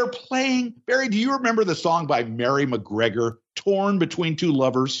 And they're playing, Barry, do you remember the song by Mary McGregor, Torn Between Two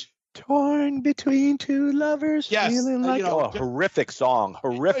Lovers? Torn between two lovers. Yes. Feeling like a horrific song.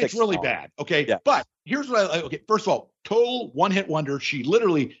 It's really bad. Okay. Yeah. But here's what first of all, total one-hit wonder. She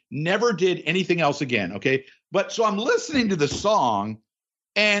literally never did anything else again. Okay. But so I'm listening to the song.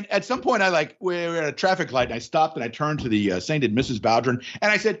 And at some point, we were at a traffic light, and I stopped and I turned to the sainted Mrs. Bowdren, and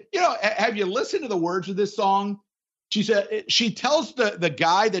I said, have you listened to the words of this song? She said, she tells the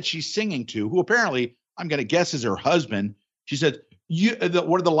guy that she's singing to, who apparently I'm going to guess is her husband. She said,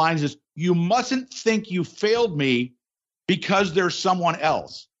 one of the lines is, you mustn't think you failed me because there's someone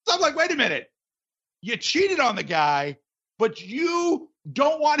else. So I'm like, wait a minute. You cheated on the guy, but you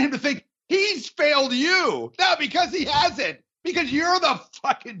don't want him to think he's failed you. No, because he hasn't. Because you're the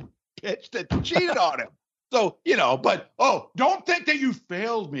fucking bitch that cheated on him. So, but, don't think that you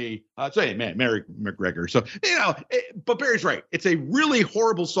failed me. Hey, man, Mary McGregor. So, but Barry's right. It's a really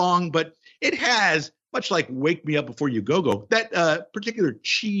horrible song, but it has, much like Wake Me Up Before You Go, that particular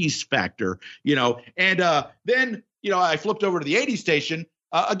cheese factor, And then, I flipped over to the 80s station.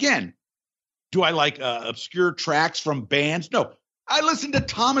 Again, do I like obscure tracks from bands? No. I listened to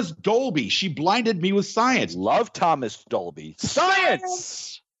Thomas Dolby. She blinded me with science. Love Thomas Dolby.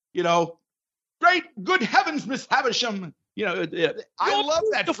 Science. Great, good heavens, Miss Havisham. I love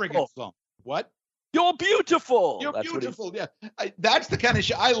that friggin' song. What? You're beautiful. You're beautiful. Yeah. That's the kind of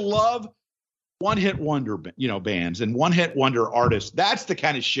shit. I love one-hit wonder, bands and one-hit wonder artists. That's the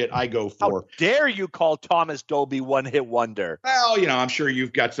kind of shit I go for. How dare you call Thomas Dolby one-hit wonder? Well, I'm sure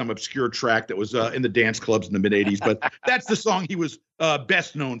you've got some obscure track that was in the dance clubs in the mid-'80s, but that's the song he was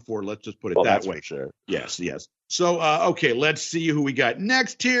best known for. Let's just put it that way. For sure. Yes. So, okay, let's see who we got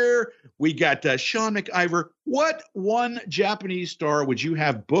next here. We got Sean McIver. What one Japanese star would you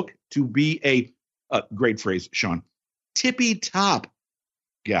have booked to be a great phrase, Sean, tippy top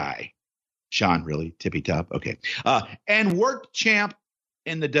guy? Sean, really? Tippy top? Okay. And worked champ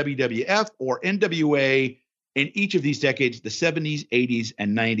in the WWF or NWA in each of these decades, the 70s, 80s,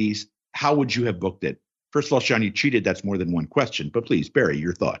 and 90s. How would you have booked it? First of all, Sean, you cheated. That's more than one question. But please, Barry,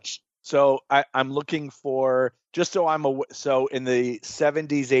 your thoughts. So I'm looking for, just so so in the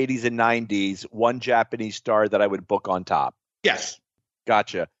 70s, 80s, and 90s, one Japanese star that I would book on top. Yes.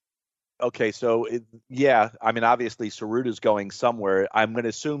 Gotcha. Okay, so obviously Saruta's going somewhere. I'm going to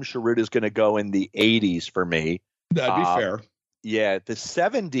assume Saruta's going to go in the 80s for me. That'd be fair. Yeah, the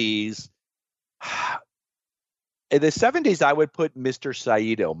 70s. In the 70s, I would put Mr.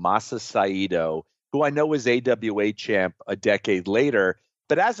 Saito, Masa Saito, who I know was AWA champ a decade later.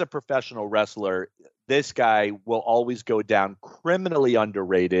 But as a professional wrestler, this guy will always go down criminally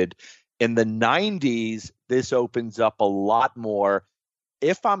underrated. In the 90s, this opens up a lot more.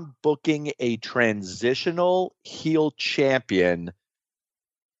 If I'm booking a transitional heel champion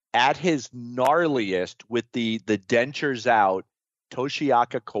at his gnarliest with the dentures out,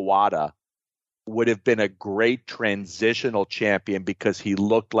 Toshiaki Kawada would have been a great transitional champion because he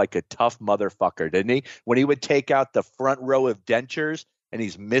looked like a tough motherfucker, didn't he? When he would take out the front row of dentures and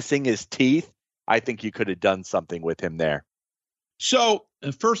he's missing his teeth, I think you could have done something with him there. So,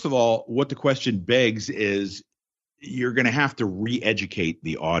 first of all, what the question begs is, you're going to have to re-educate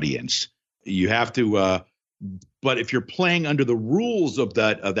the audience. You have to, but if you're playing under the rules of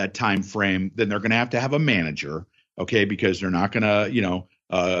that time frame, then they're going to have a manager, okay? Because they're not going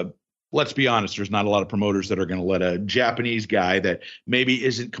to, let's be honest, there's not a lot of promoters that are going to let a Japanese guy that maybe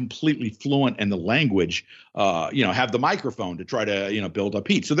isn't completely fluent in the language, have the microphone to try to, build up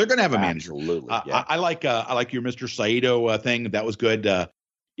heat. So they're going to have a manager. Absolutely. Yeah. I like your Mr. Saito thing. That was good.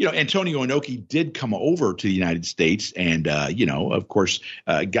 Antonio Inoki did come over to the United States and, of course,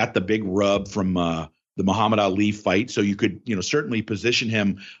 got the big rub from the Muhammad Ali fight. So you could, certainly position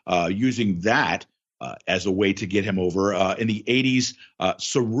him using that as a way to get him over. In the 80s,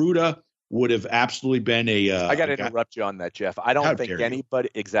 Saruta would have absolutely been I got to interrupt you on that, Jeff. I don't think anybody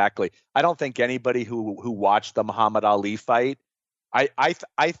I don't think anybody who watched the Muhammad Ali fight. I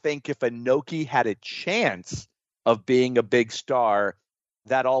think if Inoki had a chance of being a big star,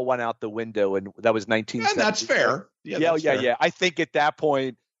 that all went out the window, and that was 1970. And that's fair. Yeah. I think at that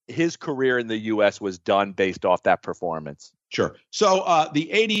point, his career in the U.S. was done based off that performance. Sure. So the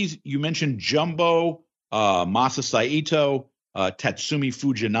 80s, you mentioned Jumbo, Masa Saito, Tatsumi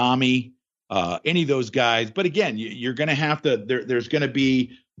Fujinami, any of those guys. But again, you're going to have to there's going to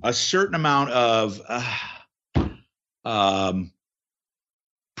be a certain amount of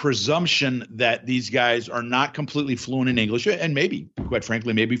presumption that these guys are not completely fluent in English. And maybe, quite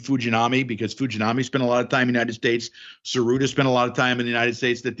frankly, maybe Fujinami, because Fujinami spent a lot of time in the United States. Saruta spent a lot of time in the United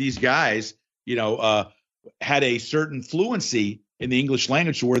States, that these guys, had a certain fluency in the English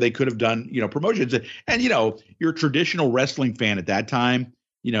language to where they could have done, promotions. And, you're a traditional wrestling fan at that time,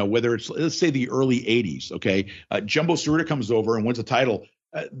 whether it's, let's say, the early 80s, okay? Jumbo Saruta comes over and wins a title.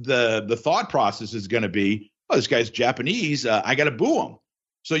 The thought process is going to be, oh, this guy's Japanese. I got to boo him.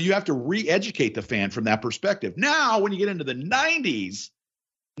 So you have to re-educate the fan from that perspective. Now, when you get into the 90s,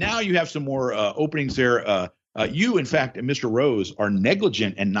 now you have some more openings there. You, in fact, and Mr. Rose are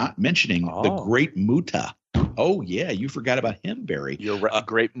negligent and not mentioning the great Muta. Oh, yeah, you forgot about him, Barry. You're right.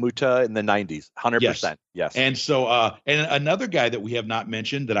 Great Muta in the 90s, 100%. Yes. And so and another guy that we have not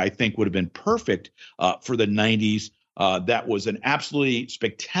mentioned that I think would have been perfect for the 90s, that was an absolutely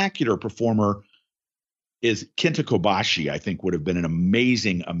spectacular performer, is Kenta Kobashi. I think would have been an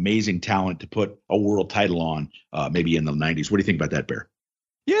amazing, amazing talent to put a world title on maybe in the 90s. What do you think about that, Bear?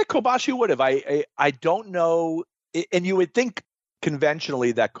 Yeah, Kobashi would have. I don't know. And you would think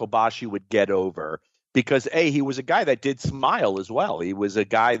conventionally that Kobashi would get over because, he was a guy that did smile as well. He was a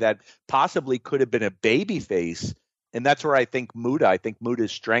guy that possibly could have been a baby face. And that's where I think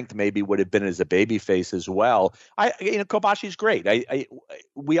Muta's strength maybe would have been as a baby face as well. Kobashi's great.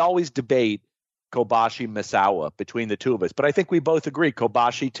 We always debate Kobashi, Misawa between the two of us, but I think we both agree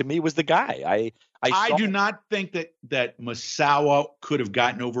Kobashi to me was the guy. I do not think that Misawa could have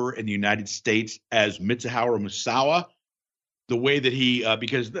gotten over in the United States as Mitsuharu Misawa, the way that he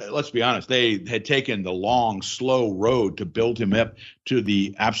because let's be honest, they had taken the long, slow road to build him up to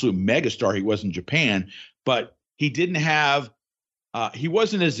the absolute megastar he was in Japan, but he didn't have he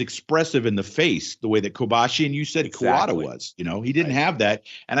wasn't as expressive in the face the way that Kobashi and you said Kawada was. He didn't have that,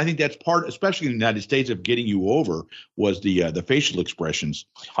 and I think that's part, especially in the United States, of getting you over was the facial expressions.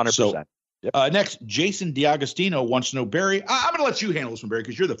 100%. So, yep. Next, Jason D'Agostino wants to know, Barry. I'm going to let you handle this one, Barry,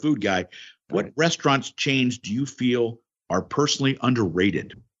 because you're the food guy. What restaurants chains do you feel are personally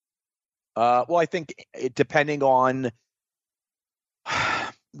underrated? Well, I think depending on.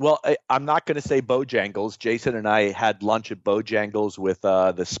 Well, I'm not going to say Bojangles. Jason and I had lunch at Bojangles with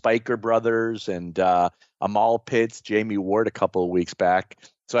the Spiker brothers and Amal Pitts, Jamie Ward a couple of weeks back.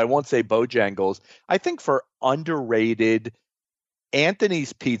 So I won't say Bojangles. I think for underrated,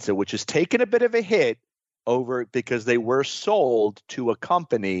 Anthony's Pizza, which has taken a bit of a hit over because they were sold to a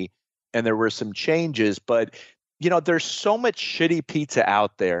company and there were some changes. But, there's so much shitty pizza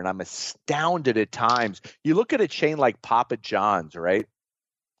out there, and I'm astounded at times. You look at a chain like Papa John's, right?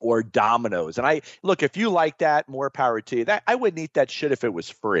 Or Domino's. And if you like that, more power to you. That I wouldn't eat that shit if it was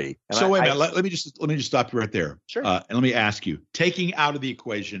free. And so wait a minute. Let me just stop you right there. Sure. And let me ask you, taking out of the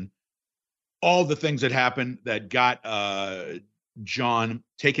equation all the things that happened that got John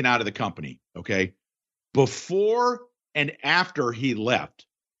taken out of the company, okay? Before and after he left,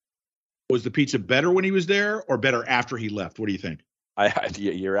 was the pizza better when he was there or better after he left? What do you think?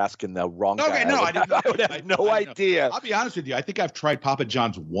 You're asking the wrong guy. Okay, no, I would have no idea. I'll be honest with you. I think I've tried Papa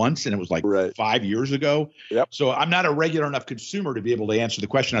John's once, and it was like 5 years ago. Yep. So I'm not a regular enough consumer to be able to answer the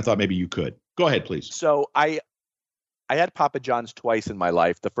question. I thought maybe you could. Go ahead, please. So I had Papa John's twice in my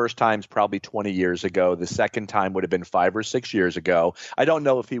life. The first time's probably 20 years ago. The second time would have been 5 or 6 years ago. I don't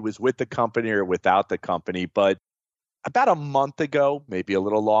know if he was with the company or without the company, but about a month ago, maybe a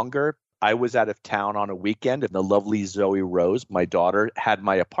little longer, I was out of town on a weekend, and the lovely Zoe Rose, my daughter, had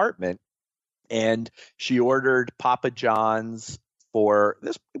my apartment, and she ordered Papa John's for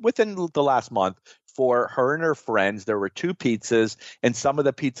this within the last month for her and her friends. There were 2 pizzas, and some of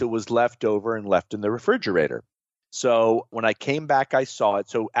the pizza was left over and left in the refrigerator. So when I came back, I saw it.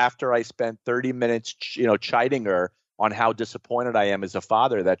 So after I spent 30 minutes, chiding her on how disappointed I am as a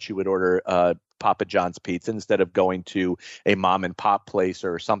father that she would order Papa John's pizza instead of going to a mom and pop place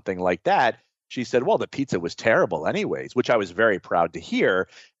or something like that, she said, well, the pizza was terrible anyways, which I was very proud to hear.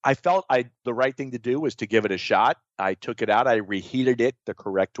 I felt the right thing to do was to give it a shot. I took it out. I reheated it the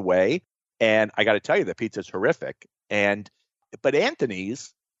correct way. And I got to tell you, the pizza's horrific. But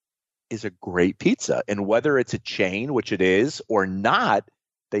Anthony's is a great pizza. And whether it's a chain, which it is, or not,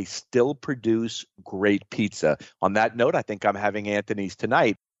 they still produce great pizza. On that note, I think I'm having Anthony's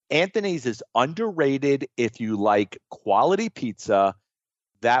tonight. Anthony's is underrated if you like quality pizza.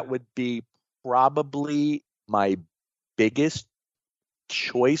 That would be probably my biggest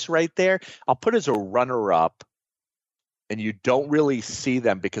choice right there. I'll put as a runner-up, and you don't really see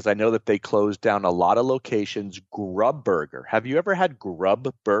them because I know that they closed down a lot of locations, Grub Burger. Have you ever had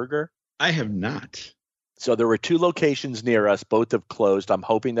Grub Burger? I have not. So there were 2 locations near us. Both have closed. I'm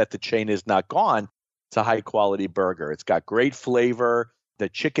hoping that the chain is not gone. It's a high-quality burger. It's got great flavor. The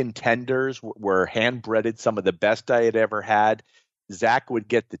chicken tenders were hand-breaded, some of the best I had ever had. Zach would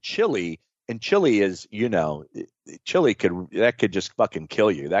get the chili, and chili is, chili could just fucking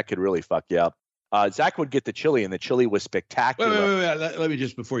kill you. That could really fuck you up. Zach would get the chili, and the chili was spectacular. Wait. Let me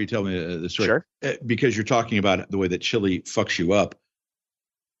just, before you tell me the story, sure. Because you're talking about the way that chili fucks you up.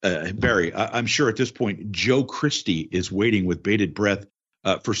 Barry, I'm sure at this point, Joe Christie is waiting with bated breath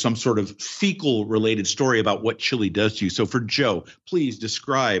for some sort of fecal-related story about what chili does to you. So for Joe, please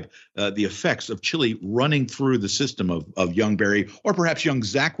describe the effects of chili running through the system of young Barry, or perhaps young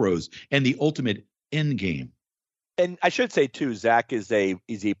Zach Rose, and the ultimate end game. And I should say, too, Zach is a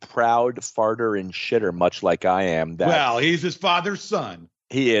proud farter and shitter, much like I am. Well, he's his father's son.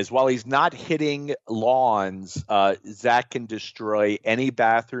 He is. While he's not hitting lawns, Zach can destroy any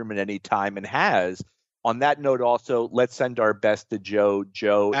bathroom at any time and has. On that note, also, let's send our best to Joe.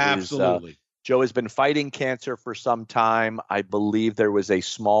 Joe has been fighting cancer for some time. I believe there was a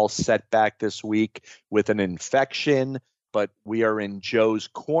small setback this week with an infection, but we are in Joe's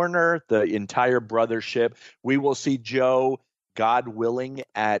corner, the entire brothership. We will see Joe, God willing,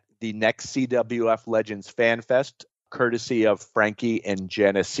 at the next CWF Legends Fan Fest, courtesy of Frankie and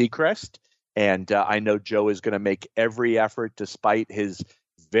Janice Seacrest. And I know Joe is going to make every effort, despite his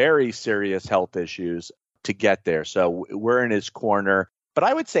very serious health issues, to get there. So we're in his corner. But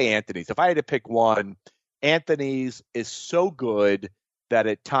I would say Anthony's. If I had to pick one, Anthony's is so good that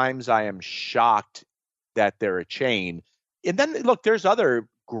at times I am shocked that they're a chain. And then, look, there's other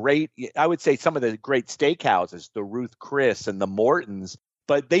great, I would say some of the great steakhouses, the Ruth Chris and the Morton's,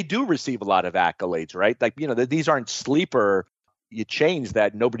 but they do receive a lot of accolades, right? Like, these aren't sleeper chains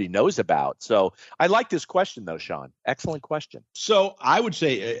that nobody knows about. So I like this question, though, Sean. Excellent question. So I would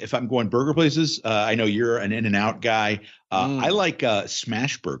say, if I'm going burger places, I know you're an In-N-Out guy. I like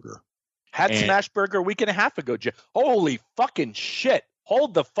Smash Burger. Had Smash Burger a week and a half ago. Holy fucking shit.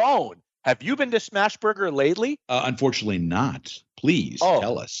 Hold the phone. Have you been to Smash Burger lately? Unfortunately not. Please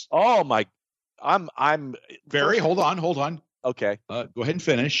tell us. Oh my, I'm Barry, hold on. Okay. Go ahead and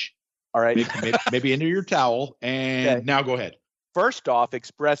finish. All right. Maybe into your towel. And Now go ahead. First off,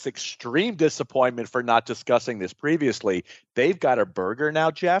 express extreme disappointment for not discussing this previously. They've got a burger now,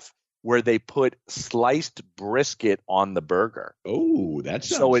 Jeff, where they put sliced brisket on the burger. Oh, that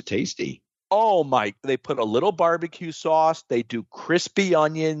sounds tasty. Oh my, they put a little barbecue sauce. They do crispy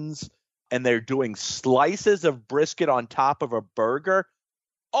onions, and they're doing slices of brisket on top of a burger.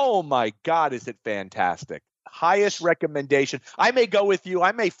 Oh my God, is it fantastic. Highest recommendation. I may go with you.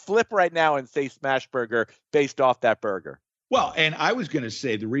 I may flip right now and say Smash Burger based off that burger. Well, and I was going to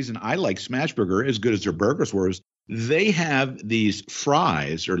say the reason I like Smash Burger, as good as their burgers were, is they have these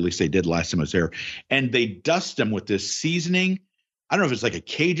fries, or at least they did last time I was there, and they dust them with this seasoning. I don't know if it's like a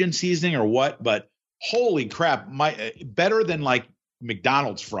Cajun seasoning or what, but holy crap, better than like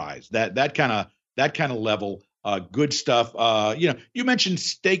McDonald's fries. That kind of level, good stuff. You mentioned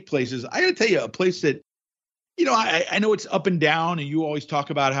steak places. I got to tell you, a place that, I know it's up and down, and you always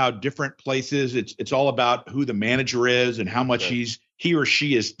talk about how different places, it's all about who the manager is and how much he or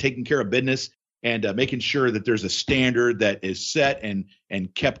she is taking care of business and making sure that there's a standard that is set and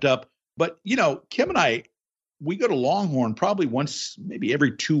kept up. But, Kim and I, we go to Longhorn probably once, maybe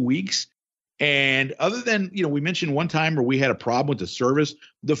every 2 weeks. And other than, we mentioned one time where we had a problem with the service,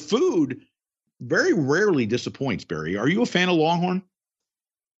 the food very rarely disappoints, Barry. Are you a fan of Longhorn?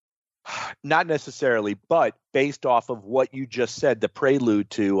 Not necessarily, but based off of what you just said, the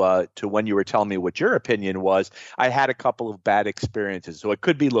prelude to when you were telling me what your opinion was, I had a couple of bad experiences. So it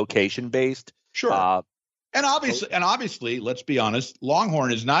could be location based. Sure. And obviously, let's be honest,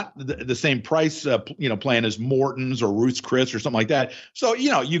 Longhorn is not the same price, plan as Morton's or Ruth's Chris or something like that. So,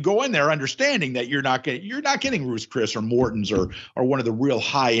 you go in there understanding that you're not getting Ruth's Chris or Morton's or one of the real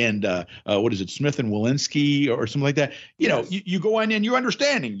high end, Smith and Walensky or something like that. You go in and you're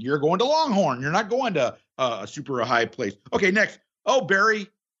understanding you're going to Longhorn. You're not going to a super high place. Okay, next. Oh, Barry,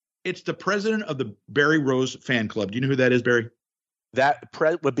 it's the president of the Barry Rose fan club. Do you know who that is, Barry? That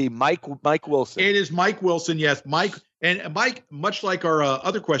would be Mike Wilson. It is Mike Wilson, yes. Mike, much like our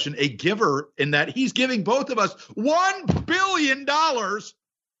other question, a giver in that he's giving both of us $1 billion.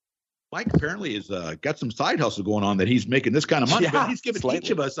 Mike apparently has got some side hustle going on that he's making this kind of money, but he's giving each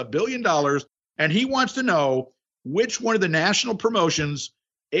of us $1 billion, and he wants to know which one of the national promotions,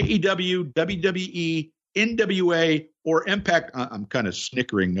 AEW, WWE, NWA, or Impact. I'm kind of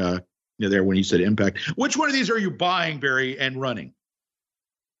snickering there when he said Impact. Which one of these are you buying, Barry, and running?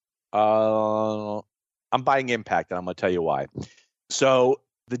 I'm buying Impact, and I'm going to tell you why. So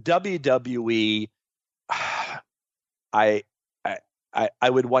the WWE, I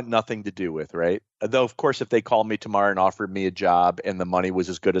would want nothing to do with, right? Though, of course, if they called me tomorrow and offered me a job and the money was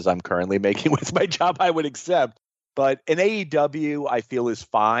as good as I'm currently making with my job, I would accept. But an AEW, I feel, is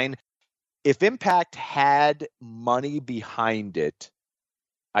fine. If Impact had money behind it,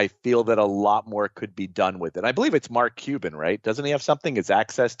 I feel that a lot more could be done with it. I believe it's Mark Cuban, right? Doesn't he have something? It's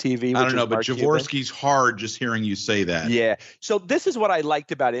Access TV. I don't know, but Jaworski's hard just hearing you say that. Yeah. So this is what I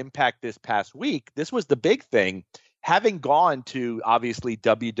liked about Impact this past week. This was the big thing. Having gone to obviously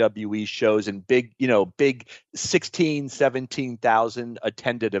WWE shows and big 16, 17,000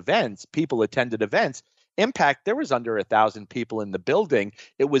 people attended events. Impact, there was under 1,000 people in the building.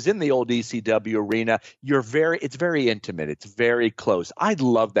 It was in the old ECW arena. It's very intimate. It's very close. I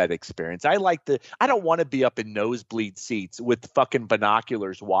love that experience. I don't want to be up in nosebleed seats with fucking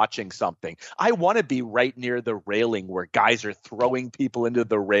binoculars watching something. I want to be right near the railing where guys are throwing people into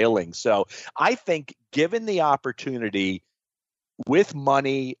the railing. So I think given the opportunity with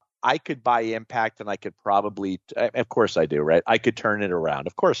money, I could buy Impact and I could probably, of course I do, right? I could turn it around.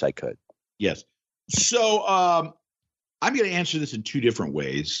 Of course I could. Yes. So I'm going to answer this in two different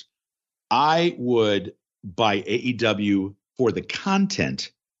ways. I would buy AEW for the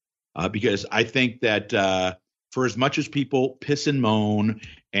content because I think that for as much as people piss and moan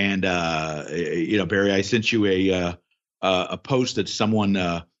and, Barry, I sent you a post that someone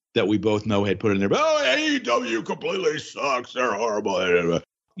that we both know had put in there. Oh, AEW completely sucks. They're horrible.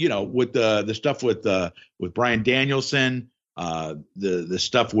 With the stuff with Bryan Danielson. The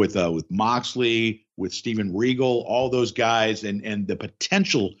stuff with Moxley, with Steven Regal, all those guys, and the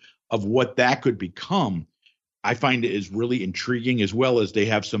potential of what that could become, I find is really intriguing. As well as they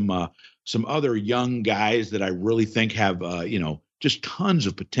have some other young guys that I really think have just tons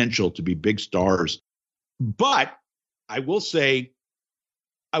of potential to be big stars. But I will say,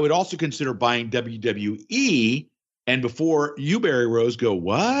 I would also consider buying WWE. And before you, Barry Rose, go,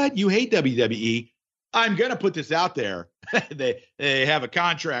 what? You hate WWE? I'm going to put this out there. They have a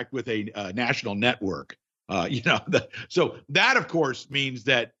contract with a national network. So that, of course, means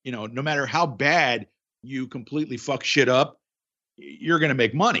that, no matter how bad you completely fuck shit up, you're going to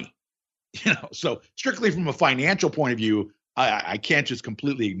make money. So strictly from a financial point of view, I can't just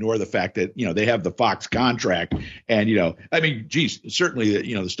completely ignore the fact that, they have the Fox contract. And,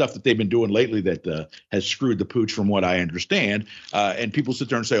 certainly, the stuff that they've been doing lately that has screwed the pooch from what I understand. And people sit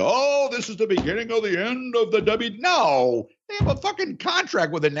there and say, oh, this is the beginning of the end of the W. No, they have a fucking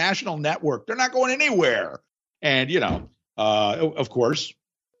contract with a national network. They're not going anywhere. And, of course,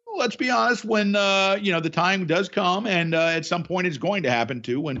 let's be honest, when, the time does come and at some point it's going to happen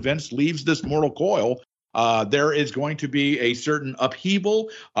too, when Vince leaves this mortal coil, there is going to be a certain upheaval.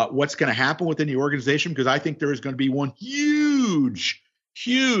 What's going to happen within the organization? Because I think there is going to be one huge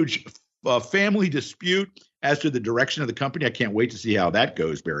family dispute as to the direction of the company. I can't wait to see how that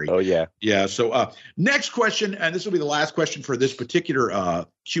goes, Barry. Oh, yeah. Yeah. So next question, and this will be the last question for this particular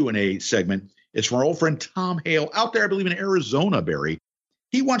Q&A segment. It's from our old friend Tom Hale out there, I believe in Arizona, Barry.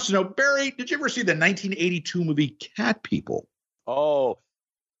 He wants to know, Barry, did you ever see the 1982 movie Cat People? Oh,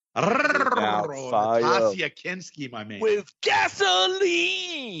 Natasha Kinski, my man. With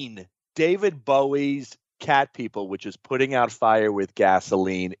gasoline. David Bowie's Cat People, which is putting out fire with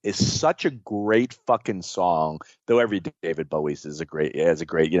gasoline, is such a great fucking song. Though every David Bowie's is a great,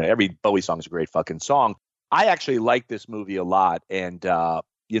 every Bowie song is a great fucking song. I actually like this movie a lot. And,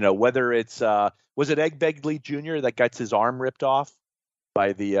 whether it's, was it Ed Begley Jr. that gets his arm ripped off?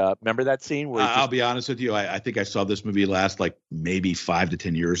 By the remember that scene where I'll be honest with you, I think I saw this movie last like maybe 5 to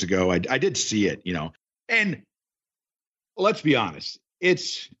 10 years ago. I did see it, and let's be honest,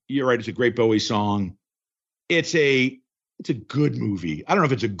 You're right. It's a great Bowie song. It's a good movie. I don't know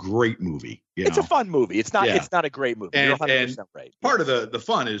if it's a great movie. It's a fun movie. It's not. Yeah. It's not a great movie. You're 100% right. Part of the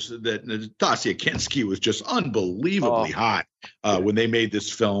fun is that Nastassja Kinski was just unbelievably hot when they made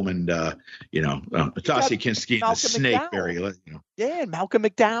this film, and Nastassja Kinski and the Snake Berry. Yeah, and Malcolm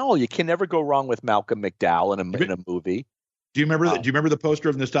McDowell. You can never go wrong with Malcolm McDowell in a movie. Do you remember the poster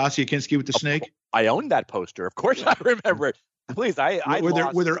of Nastassja Kinski with the snake? I own that poster. Of course, I remember it. Please,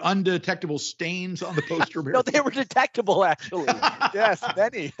 were there undetectable stains on the poster? No, they were detectable, actually. Yes,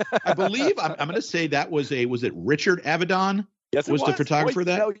 many. I believe I'm going to say that was it Richard Avedon? Yes, it was the photographer.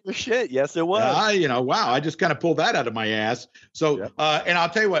 That your shit. Yes, it was. Wow. I just kind of pulled that out of my ass. So, and I'll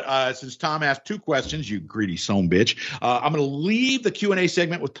tell you what. Since Tom asked 2 questions, you greedy son bitch, I'm going to leave the Q&A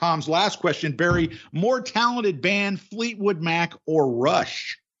segment with Tom's last question. Barry, more talented band, Fleetwood Mac or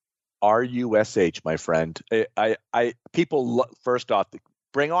Rush? RUSH, my friend. People, first off,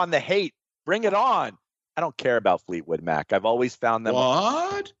 bring on the hate. Bring it on. I don't care about Fleetwood Mac. I've always found them.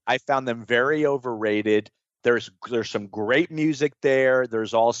 What? I found them very overrated. There's some great music there.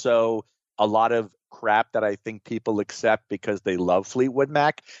 There's also a lot of crap that I think people accept because they love Fleetwood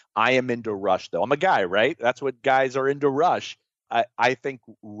Mac. I am into Rush, though. I'm a guy, right? That's what guys are into, Rush. I think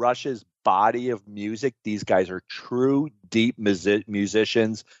Rush's body of music, these guys are true, deep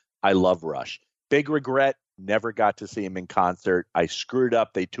musicians. I love Rush. Big regret, never got to see him in concert. I screwed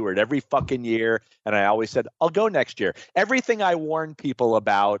up. They toured every fucking year, and I always said, I'll go next year. Everything I warn people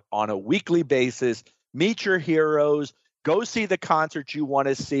about on a weekly basis, meet your heroes, go see the concert you want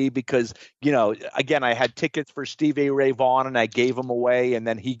to see because, again, I had tickets for Stevie Ray Vaughan, and I gave them away, and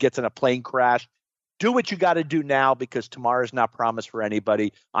then he gets in a plane crash. Do what you got to do now because tomorrow's not promised for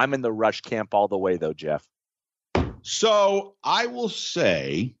anybody. I'm in the Rush camp all the way, though, Jeff. So I will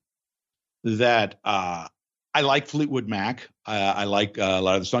say that I like Fleetwood Mac. I like a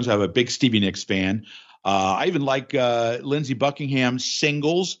lot of the songs. I'm a big Stevie Nicks fan. I even like Lindsey Buckingham's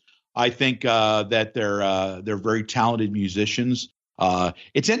singles. I think that they're very talented musicians.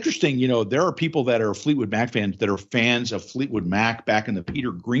 It's interesting, there are people that are Fleetwood Mac fans that are fans of Fleetwood Mac back in the Peter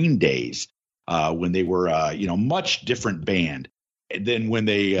Green days when they were, much different band than when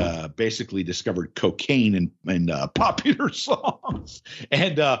they basically discovered cocaine and popular songs.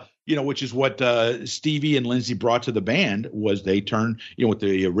 And which is what Stevie and Lindsey brought to the band was they turned, with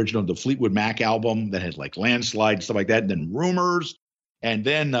the the Fleetwood Mac album that has like Landslide and stuff like that, and then Rumors. And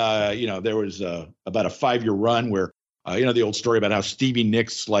then, there was about a 5-year run where, the old story about how Stevie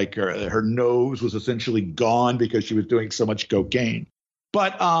Nicks, like her nose was essentially gone because she was doing so much cocaine.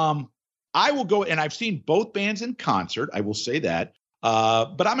 But I will go, and I've seen both bands in concert. I will say that.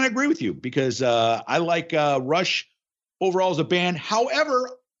 But I'm going to agree with you because I like Rush overall as a band.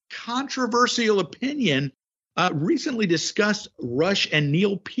 However, controversial opinion, recently discussed Rush and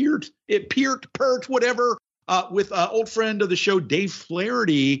Neil Peart, whatever, with old friend of the show, Dave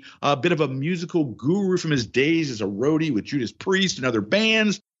Flaherty, a bit of a musical guru from his days as a roadie with Judas Priest and other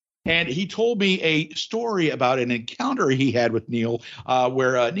bands. And he told me a story about an encounter he had with Neil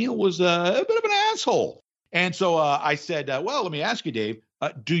where Neil was a bit of an asshole. And so I said, well, let me ask you, Dave,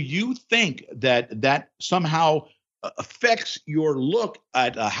 do you think that somehow affects your look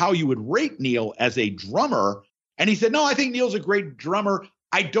at how you would rate Neil as a drummer? And he said, no, I think Neil's a great drummer.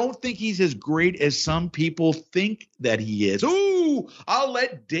 I don't think he's as great as some people think that he is. Ooh, I'll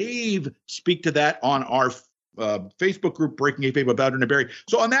let Dave speak to that on our Facebook group, Breaking A Fable with Bowden and Barry.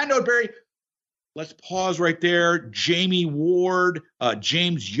 So on that note, Barry, let's pause right there. Jamie Ward,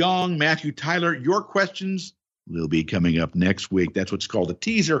 James Young, Matthew Tyler, your questions will be coming up next week. That's what's called a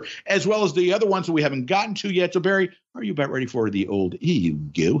teaser, as well as the other ones that we haven't gotten to yet. So, Barry, are you about ready for the old You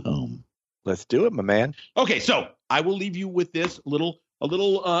Go Home? Let's do it, my man. Okay, so I will leave you with this little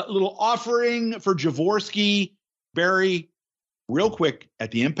offering for Jaworski. Barry, real quick, at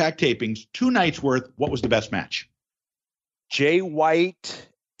the Impact tapings, 2 nights worth, what was the best match? Jay White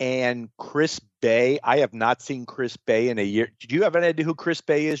and Chris Bay. I have not seen Chris Bay in a year. Do you have any idea who Chris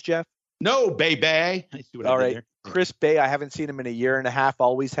Bay is, Jeff? No, baby. I see what All I did right. there. Chris Bay, I haven't seen him in a year and a half.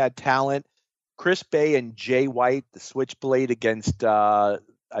 Always had talent. Chris Bay and Jay White, the Switchblade against, I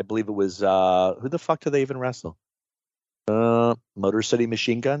believe it was, who the fuck do they even wrestle? Motor City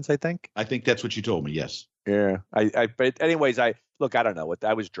Machine Guns, I think. I think that's what you told me. Yes. Yeah. But anyways, I don't know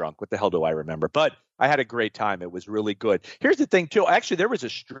I was drunk. What the hell do I remember? But I had a great time. It was really good. Here's the thing too. Actually, there was a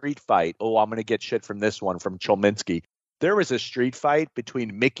street fight. Oh, I'm going to get shit from this one from Cholminsky. There was a street fight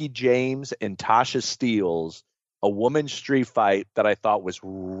between Mickie James and Tasha Steelz, a women's street fight that I thought was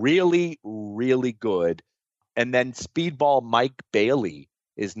really, really good. And then Speedball Mike Bailey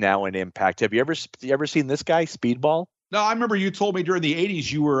is now in Impact. Have you ever seen this guy, Speedball? No, I remember you told me during the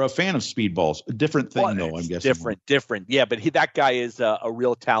 80s you were a fan of Speedballs. A different thing, though, I'm guessing. Different. Yeah, but that guy is a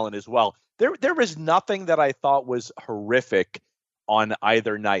real talent as well. There was nothing that I thought was horrific on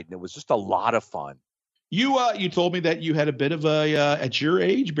either night, and it was just a lot of fun. You told me that you had a bit of a, at your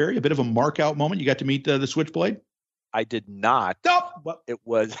age, Barry, a bit of a mark-out moment. You got to meet the Switchblade? I did not. Nope. It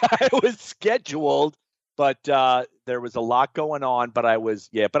was scheduled, but there was a lot going on. But I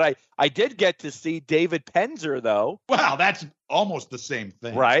did get to see David Penzer, though. Wow, that's almost the same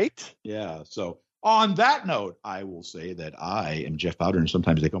thing. Right? Yeah, so on that note, I will say that I am Jeff Bowden, and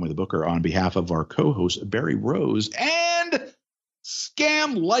sometimes they call me the Booker, on behalf of our co-host Barry Rose and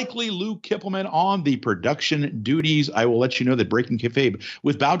Scam Likely Lou Kippelman on the production duties. I will let you know that Breaking Kayfabe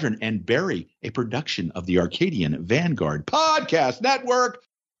with Bowden and Barry, a production of the Arcadian Vanguard Podcast Network.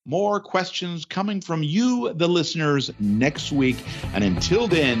 More questions coming from you, the listeners, next week. And until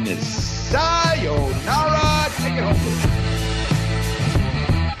then, sayonara.